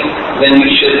sitting, then you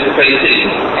should pray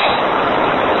sitting.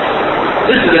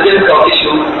 This is a difficult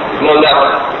issue, no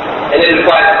doubt, and it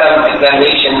requires some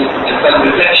examination and some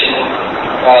reflection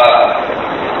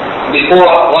before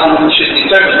one should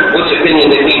determine which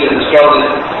opinion they think is the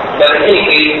strongest. But in any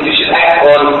case, you should act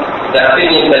on the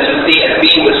opinion that you see as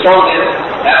being the strongest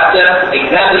after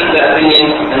examining the opinion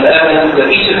and the evidence of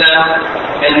each of them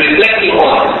and reflecting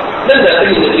on it. Then the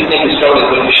opinion that you think is strongest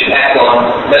what you should act on.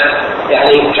 But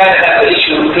try to have the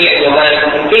issue clear in your mind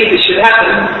in case it should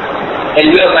happen and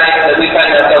realize that we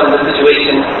find ourselves in a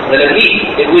situation that at least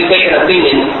if we take an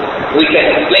opinion, we can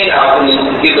explain our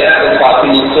opinion, give the evidence of our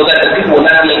opinion, so that the people will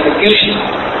not be in confusion.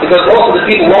 Because most of the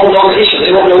people won't know the issue,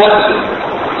 they won't know what to do.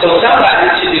 So somebody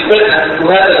should be present who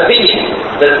has an opinion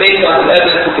that's based on the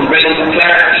evidence who can bring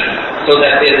clarity so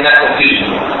that there is not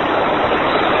confusion.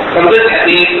 From this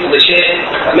hadith, the Shaykh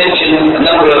mentioned a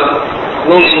number of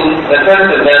rulings. The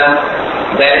first of them,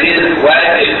 that it is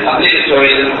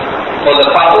obligatory for the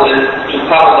followers to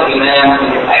follow the Imam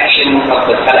in his action of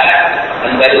the Salah,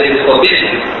 and that it is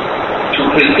forbidden to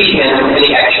precede him in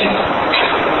any action.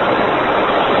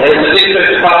 It is obligatory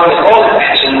to follow in all his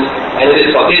actions, and it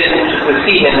is forbidden to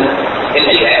precede him in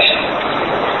any action.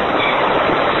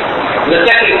 The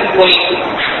second point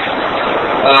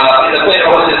is a point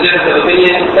of the difference of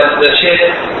opinion that the Shaykh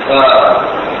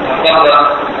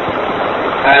Abdullah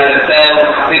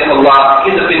al-Hafidhullah,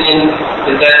 his opinion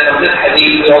is that from this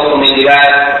hadith we also may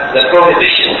derive the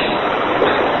prohibition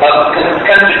of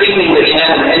contradicting the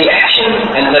Imam in any action,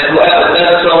 and that whoever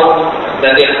does so,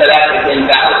 that their salah is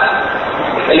invalid.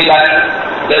 If anybody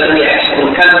does any action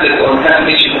in conflict or in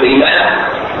contradiction to the Imam,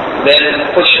 then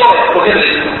for sure it's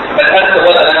prohibited. But as to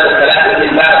whether or not the salah is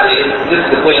invalid, this is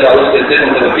the point about which there's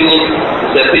difference of opinion.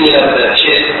 It's the opinion of the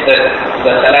Shaykh that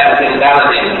the salah is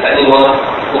invalid for anyone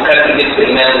who contradicts the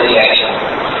Imam in any action.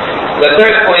 The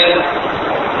third point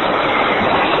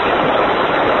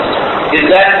is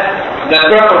that the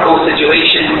preferable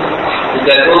situation is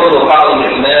that those who are following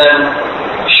the Imam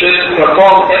should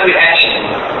perform every action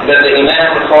that the Imam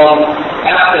performed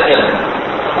after him.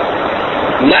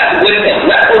 Not with him,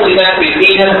 not only not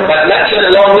precede him, but not even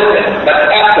along with him, but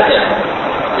after him.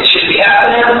 It should be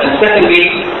after him, and secondly,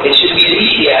 it should be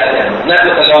immediately after him, not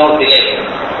with a long delay.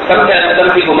 Sometimes some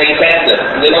people make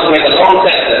sajda, they want to make a long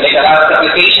sajda, make a lot of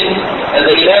supplications, and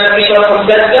the Imam reaches out from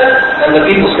sajda, and the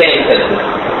people stay in sajda.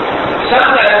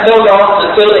 Sometimes so long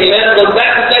until the Imam goes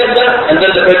back to sajda, and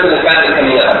then the person is finally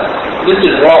coming up. This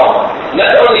is wrong. Not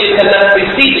only you cannot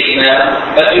precede the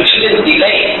Imam, but you shouldn't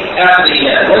delay after the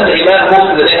Imam. When the Imam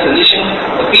moves to the next position,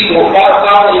 the people who follow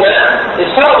the Imam is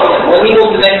following him. When he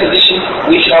moves to the next position,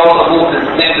 we should also move to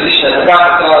the next position. As the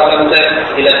Prophet said,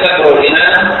 إِذَا كَبَّرَ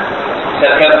الْإِمَامِ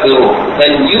فَكَبِّرُوا.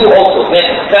 Then you also, then,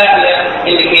 Third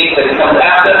indicates that it comes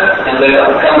after, and that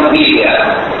it comes immediately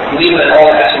after. These are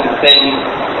all actually the same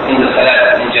in the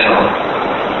Salah in general.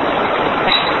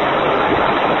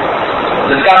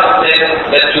 The scholar says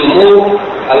that to move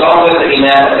along with the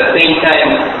Imam at the same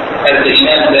time as the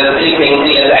Imam does anything,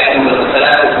 any other actions of the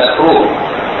Salah is makruh.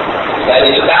 That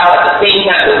is to bow at the same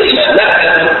time with the Imam, not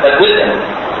ahead of him, but with him.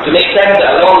 To make sense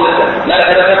along with him, not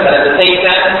ahead of him, but at the same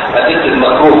time, that this is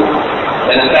makruh.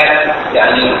 And in fact,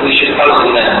 we should follow the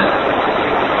Imam.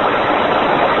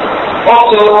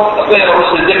 Also, according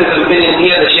to the difference of opinion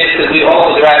here, the Shaykh says we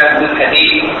also derive from this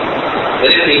hadith that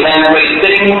if the Imam prays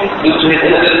sitting due to his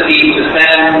inability to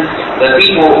stand, the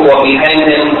people who are behind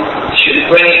him should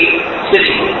pray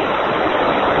sitting,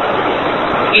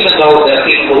 even though they are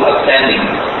capable of standing.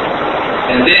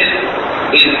 And this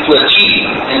is to achieve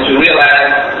and to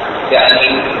realize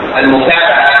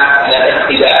al-mutaba'ah and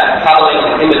al-iqtida', following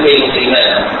and imitating the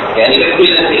Imam. If we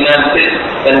let the Imam sit,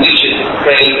 then we should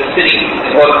pray sitting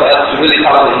in order for us to really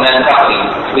follow the Imam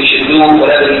properly. We should do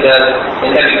whatever he does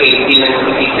in every case, even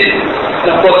if he sits.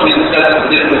 And of course, we discussed the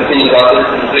different opinions about this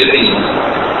in three opinions.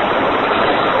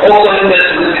 Also, in this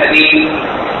hadith,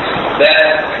 that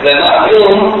the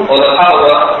ma'mum or the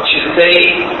follower should say,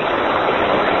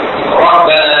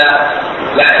 رَبَّنَا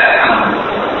لَكَ الْحَمْدُ.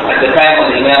 At the time when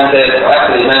the Imam says, or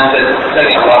after the Imam says,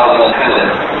 سَمِعَ اللَّهُ لِمَنْ حَمِدَهُ.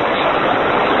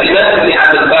 Imam Ibn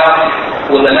Abdul Barr,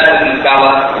 who is a Maliki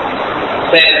scholar,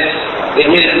 says in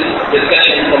his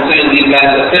discussion concerning these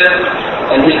matters of fiqh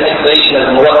and his explanation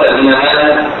of Muwatta Imam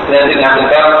Malik, Imam Ibn Abdul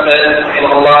Barr says,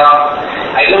 rahimahullah,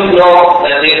 I don't know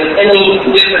that there is any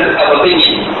difference of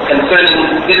opinion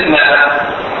concerning this matter,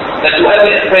 that whoever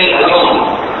is praying alone,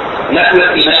 not with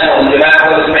Imam or Jama'ah,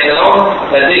 whoever is praying alone,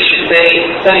 that they should say,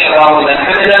 Sami Allahu liman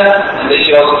hamidah, and they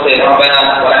should also say,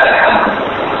 Rabbana wa lakal hamd.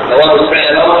 The one who is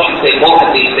praying alone should say both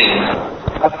of these things.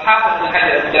 Al-Hafiz ibn Hajar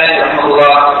al-Asqalani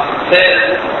rahimahullah says,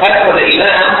 as for the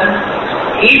Imam,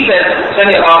 he says,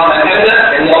 Sami Allahu liman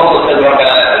hamidah, and he also says,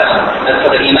 Rabbana wa lakal hamd. As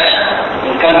for the Imam,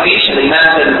 in congregation, the Imam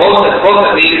says both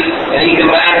of these, and he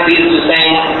combines these two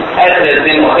sayings, as it has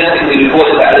been authentically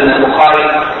reported by al-Bukhari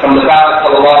from the Prophet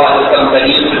sallallahu alaihi wasallam that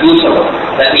he used to do so,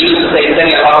 that he used to say,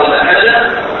 Sami Allahu liman hamidah,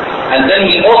 and then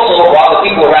he also, while the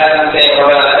people were rising saying,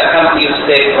 Rabbana lakal hamd, he used to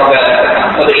say, Rabbana lakal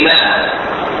hamd, for the Imam.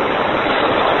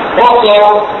 Also,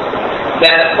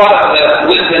 that's part of the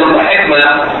wisdom or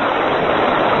hikmah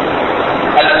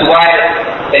as to why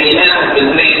an Imam has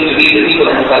been placed to lead the people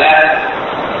in Salah,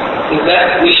 is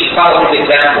that we should follow his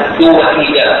example, do what he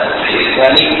does.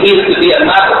 And he is to be a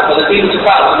model for the people to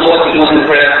follow, know what to do in the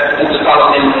prayer, and to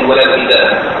follow him in whatever he does.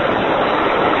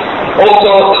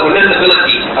 Also, the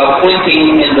permissibility of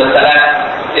pointing in the Salah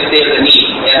if there is a need.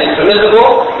 And it's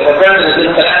permissible if a person is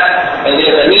in Salah and there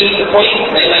is a need to point,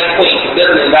 they might point. It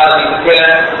doesn't invalidate the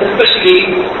prayer, especially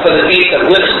for the case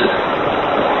of women.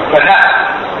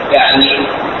 Perhaps,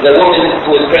 the woman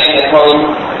who is praying at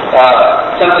home,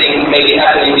 something may be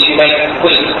happening, she might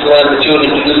point to one of the children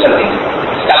to do something.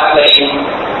 Stop playing,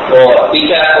 or be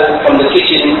careful from the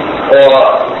kitchen, or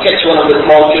catch one of the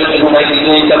small children who might be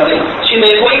doing something. She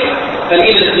may wait, and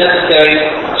even if necessary,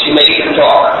 she may even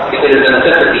talk, if it is a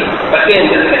necessity. But here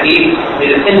in this hadith, it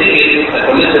is indicated the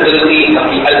permissibility of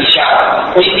the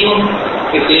al-ishara, pointing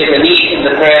if there is a need in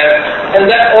the prayer, and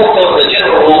that's also the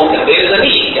general rule if there is a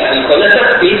need. And for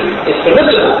necessity, it's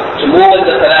permissible to move in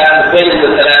the salah, to pray in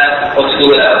the salah, or to do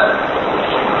it out.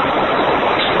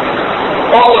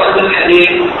 Also in this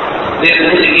hadith, there is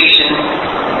an indication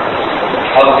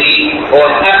of or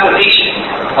an affirmation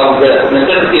of the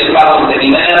necessity of following the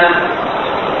Imam,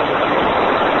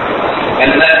 and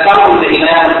that following the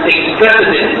Imam takes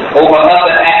precedence over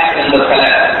other acts in the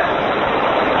salah.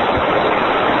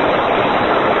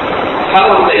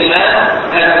 Following the Imam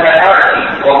has priority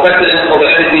or precedence over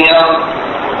everything else,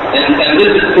 and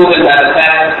this is proven by the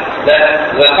fact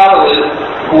that the followers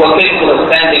who are capable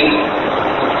of standing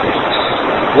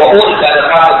were ordered by the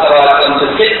Prophet to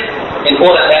sit in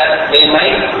order that they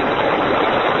might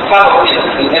follow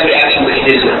him in every action that he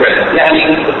did in the prayer.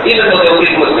 Even though they were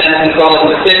capable of standing and going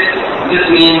to sit, this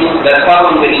means that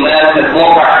following the Imam has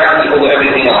more priority over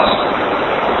everything else.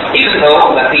 Even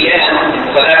though the qiyam in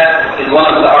Salah is one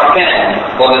of the arkan,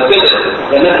 or the pillars,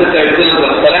 the necessary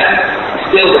pillars of Salah,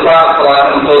 still the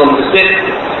Prophet told them to sit,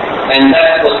 and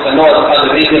that was for no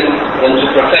other reason than to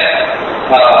perfect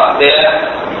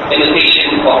their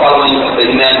imitation or following of the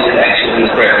Imam in his actions in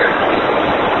the prayer.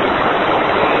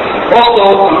 Also,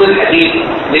 from this hadith,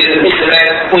 there is an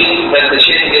indirect point that the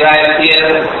Shaykh derives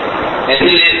here, and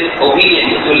it is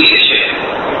obedience to leadership.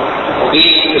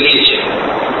 Obedience to leadership.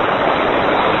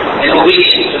 And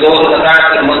obedience to those that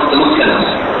are amongst the Muslims.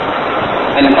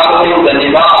 and following the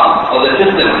nizam or the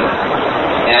system.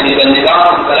 And the nizam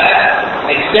of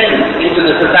Salah extends into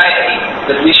the society,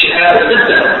 that we should have a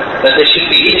system, that there should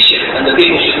be leadership, and the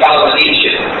people should follow the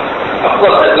leadership. Of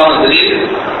course, as long as the leader,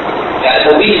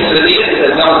 obedience to the leader is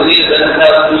as long as the leader doesn't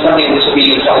tell us to do something in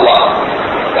disobedience to Allah.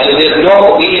 And if there's no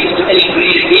obedience to any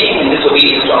created being in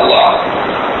disobedience to Allah.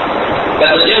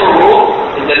 But the general rule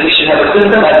is that we should have a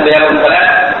system as we have in Salah,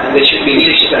 and there should be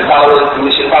leadership and followers, and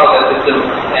we should follow that system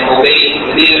and obey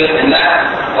the leader and not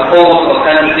oppose or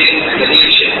contradict the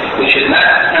leadership. We should not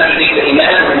contradict the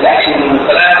Imam and the actions in the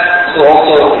Salah, so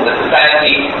also in the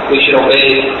society we should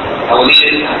obey our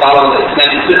leaders and follow the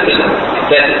Islamic system.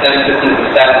 That Islamic system is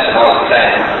established in our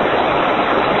society.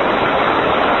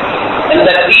 And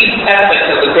that these aspects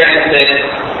of the prayer said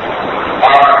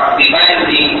are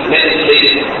divinely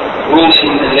legislated rulings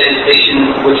and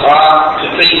legislations which are to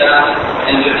train us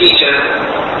and to teach us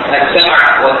as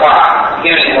sama' wa ta'a,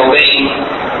 hearing and obeying,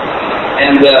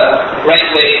 and the right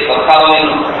way of following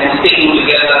and sticking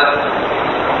together.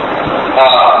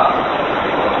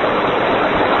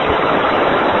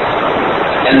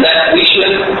 And that we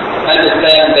should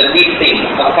understand that these things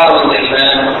of following the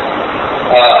Imam,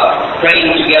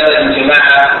 praying together in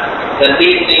Jama'ah, that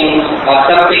these things are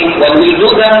something, when we do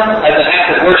them as an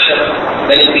act of worship,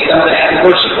 then it becomes an act of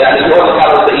worship. That is, whoever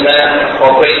follows the Imam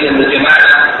or prays in the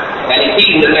Jama'ah, and is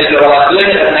seeking the pleasure of Allah, doing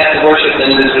it as an act of worship, then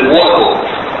it is rewardable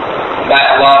by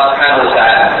Allah subhanahu wa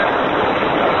ta'ala.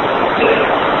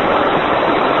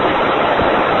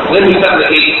 When we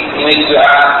supplicate, he makes dua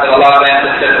that Allah grant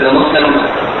success to the Muslims,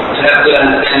 to have good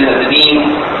understanding of the deen,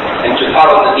 and to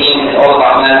follow the deen in all of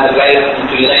our manners of life, and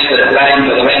to unite the lines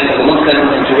of the ranks of the Muslims,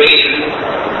 and to raise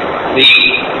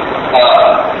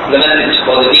the message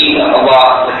for the deen of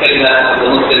Allah, the kalimah of the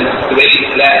Muslims, to raise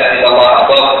La ilaha illallah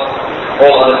above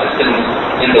all other systems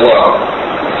in the world.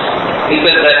 He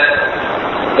said that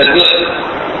the good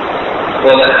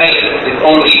or the khair is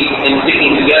only in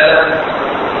sticking together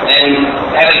and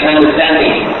having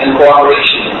understanding and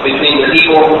cooperation between the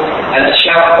people, and the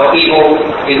shar or evil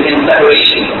is in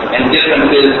separation and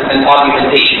differences and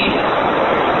argumentation.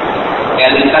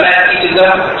 And in Salah teaches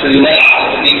us to unite,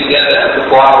 to be together, and to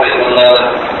cooperate with one another,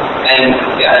 and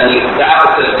the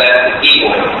opposite of that is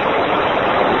evil.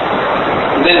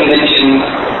 Then he mentions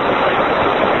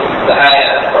the ayah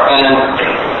of the Quran,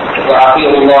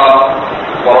 وَأَطِيعُوا اللَّهَ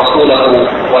وَرَسُولَهُ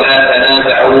وَلَا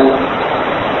تَنَازَعُوا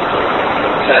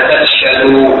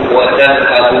فَتَفْشَلُوا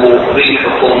وَتَذْهَبُوا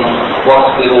رِيحُكُمْ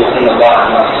وَاصْبِرُوا إِنَّ اللَّهَ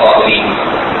مَعَ الصَّابِرِينَ.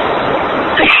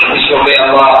 We should obey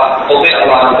Allah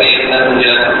and obey His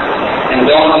Messenger, and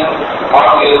don't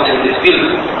argue and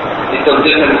dispute because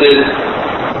differences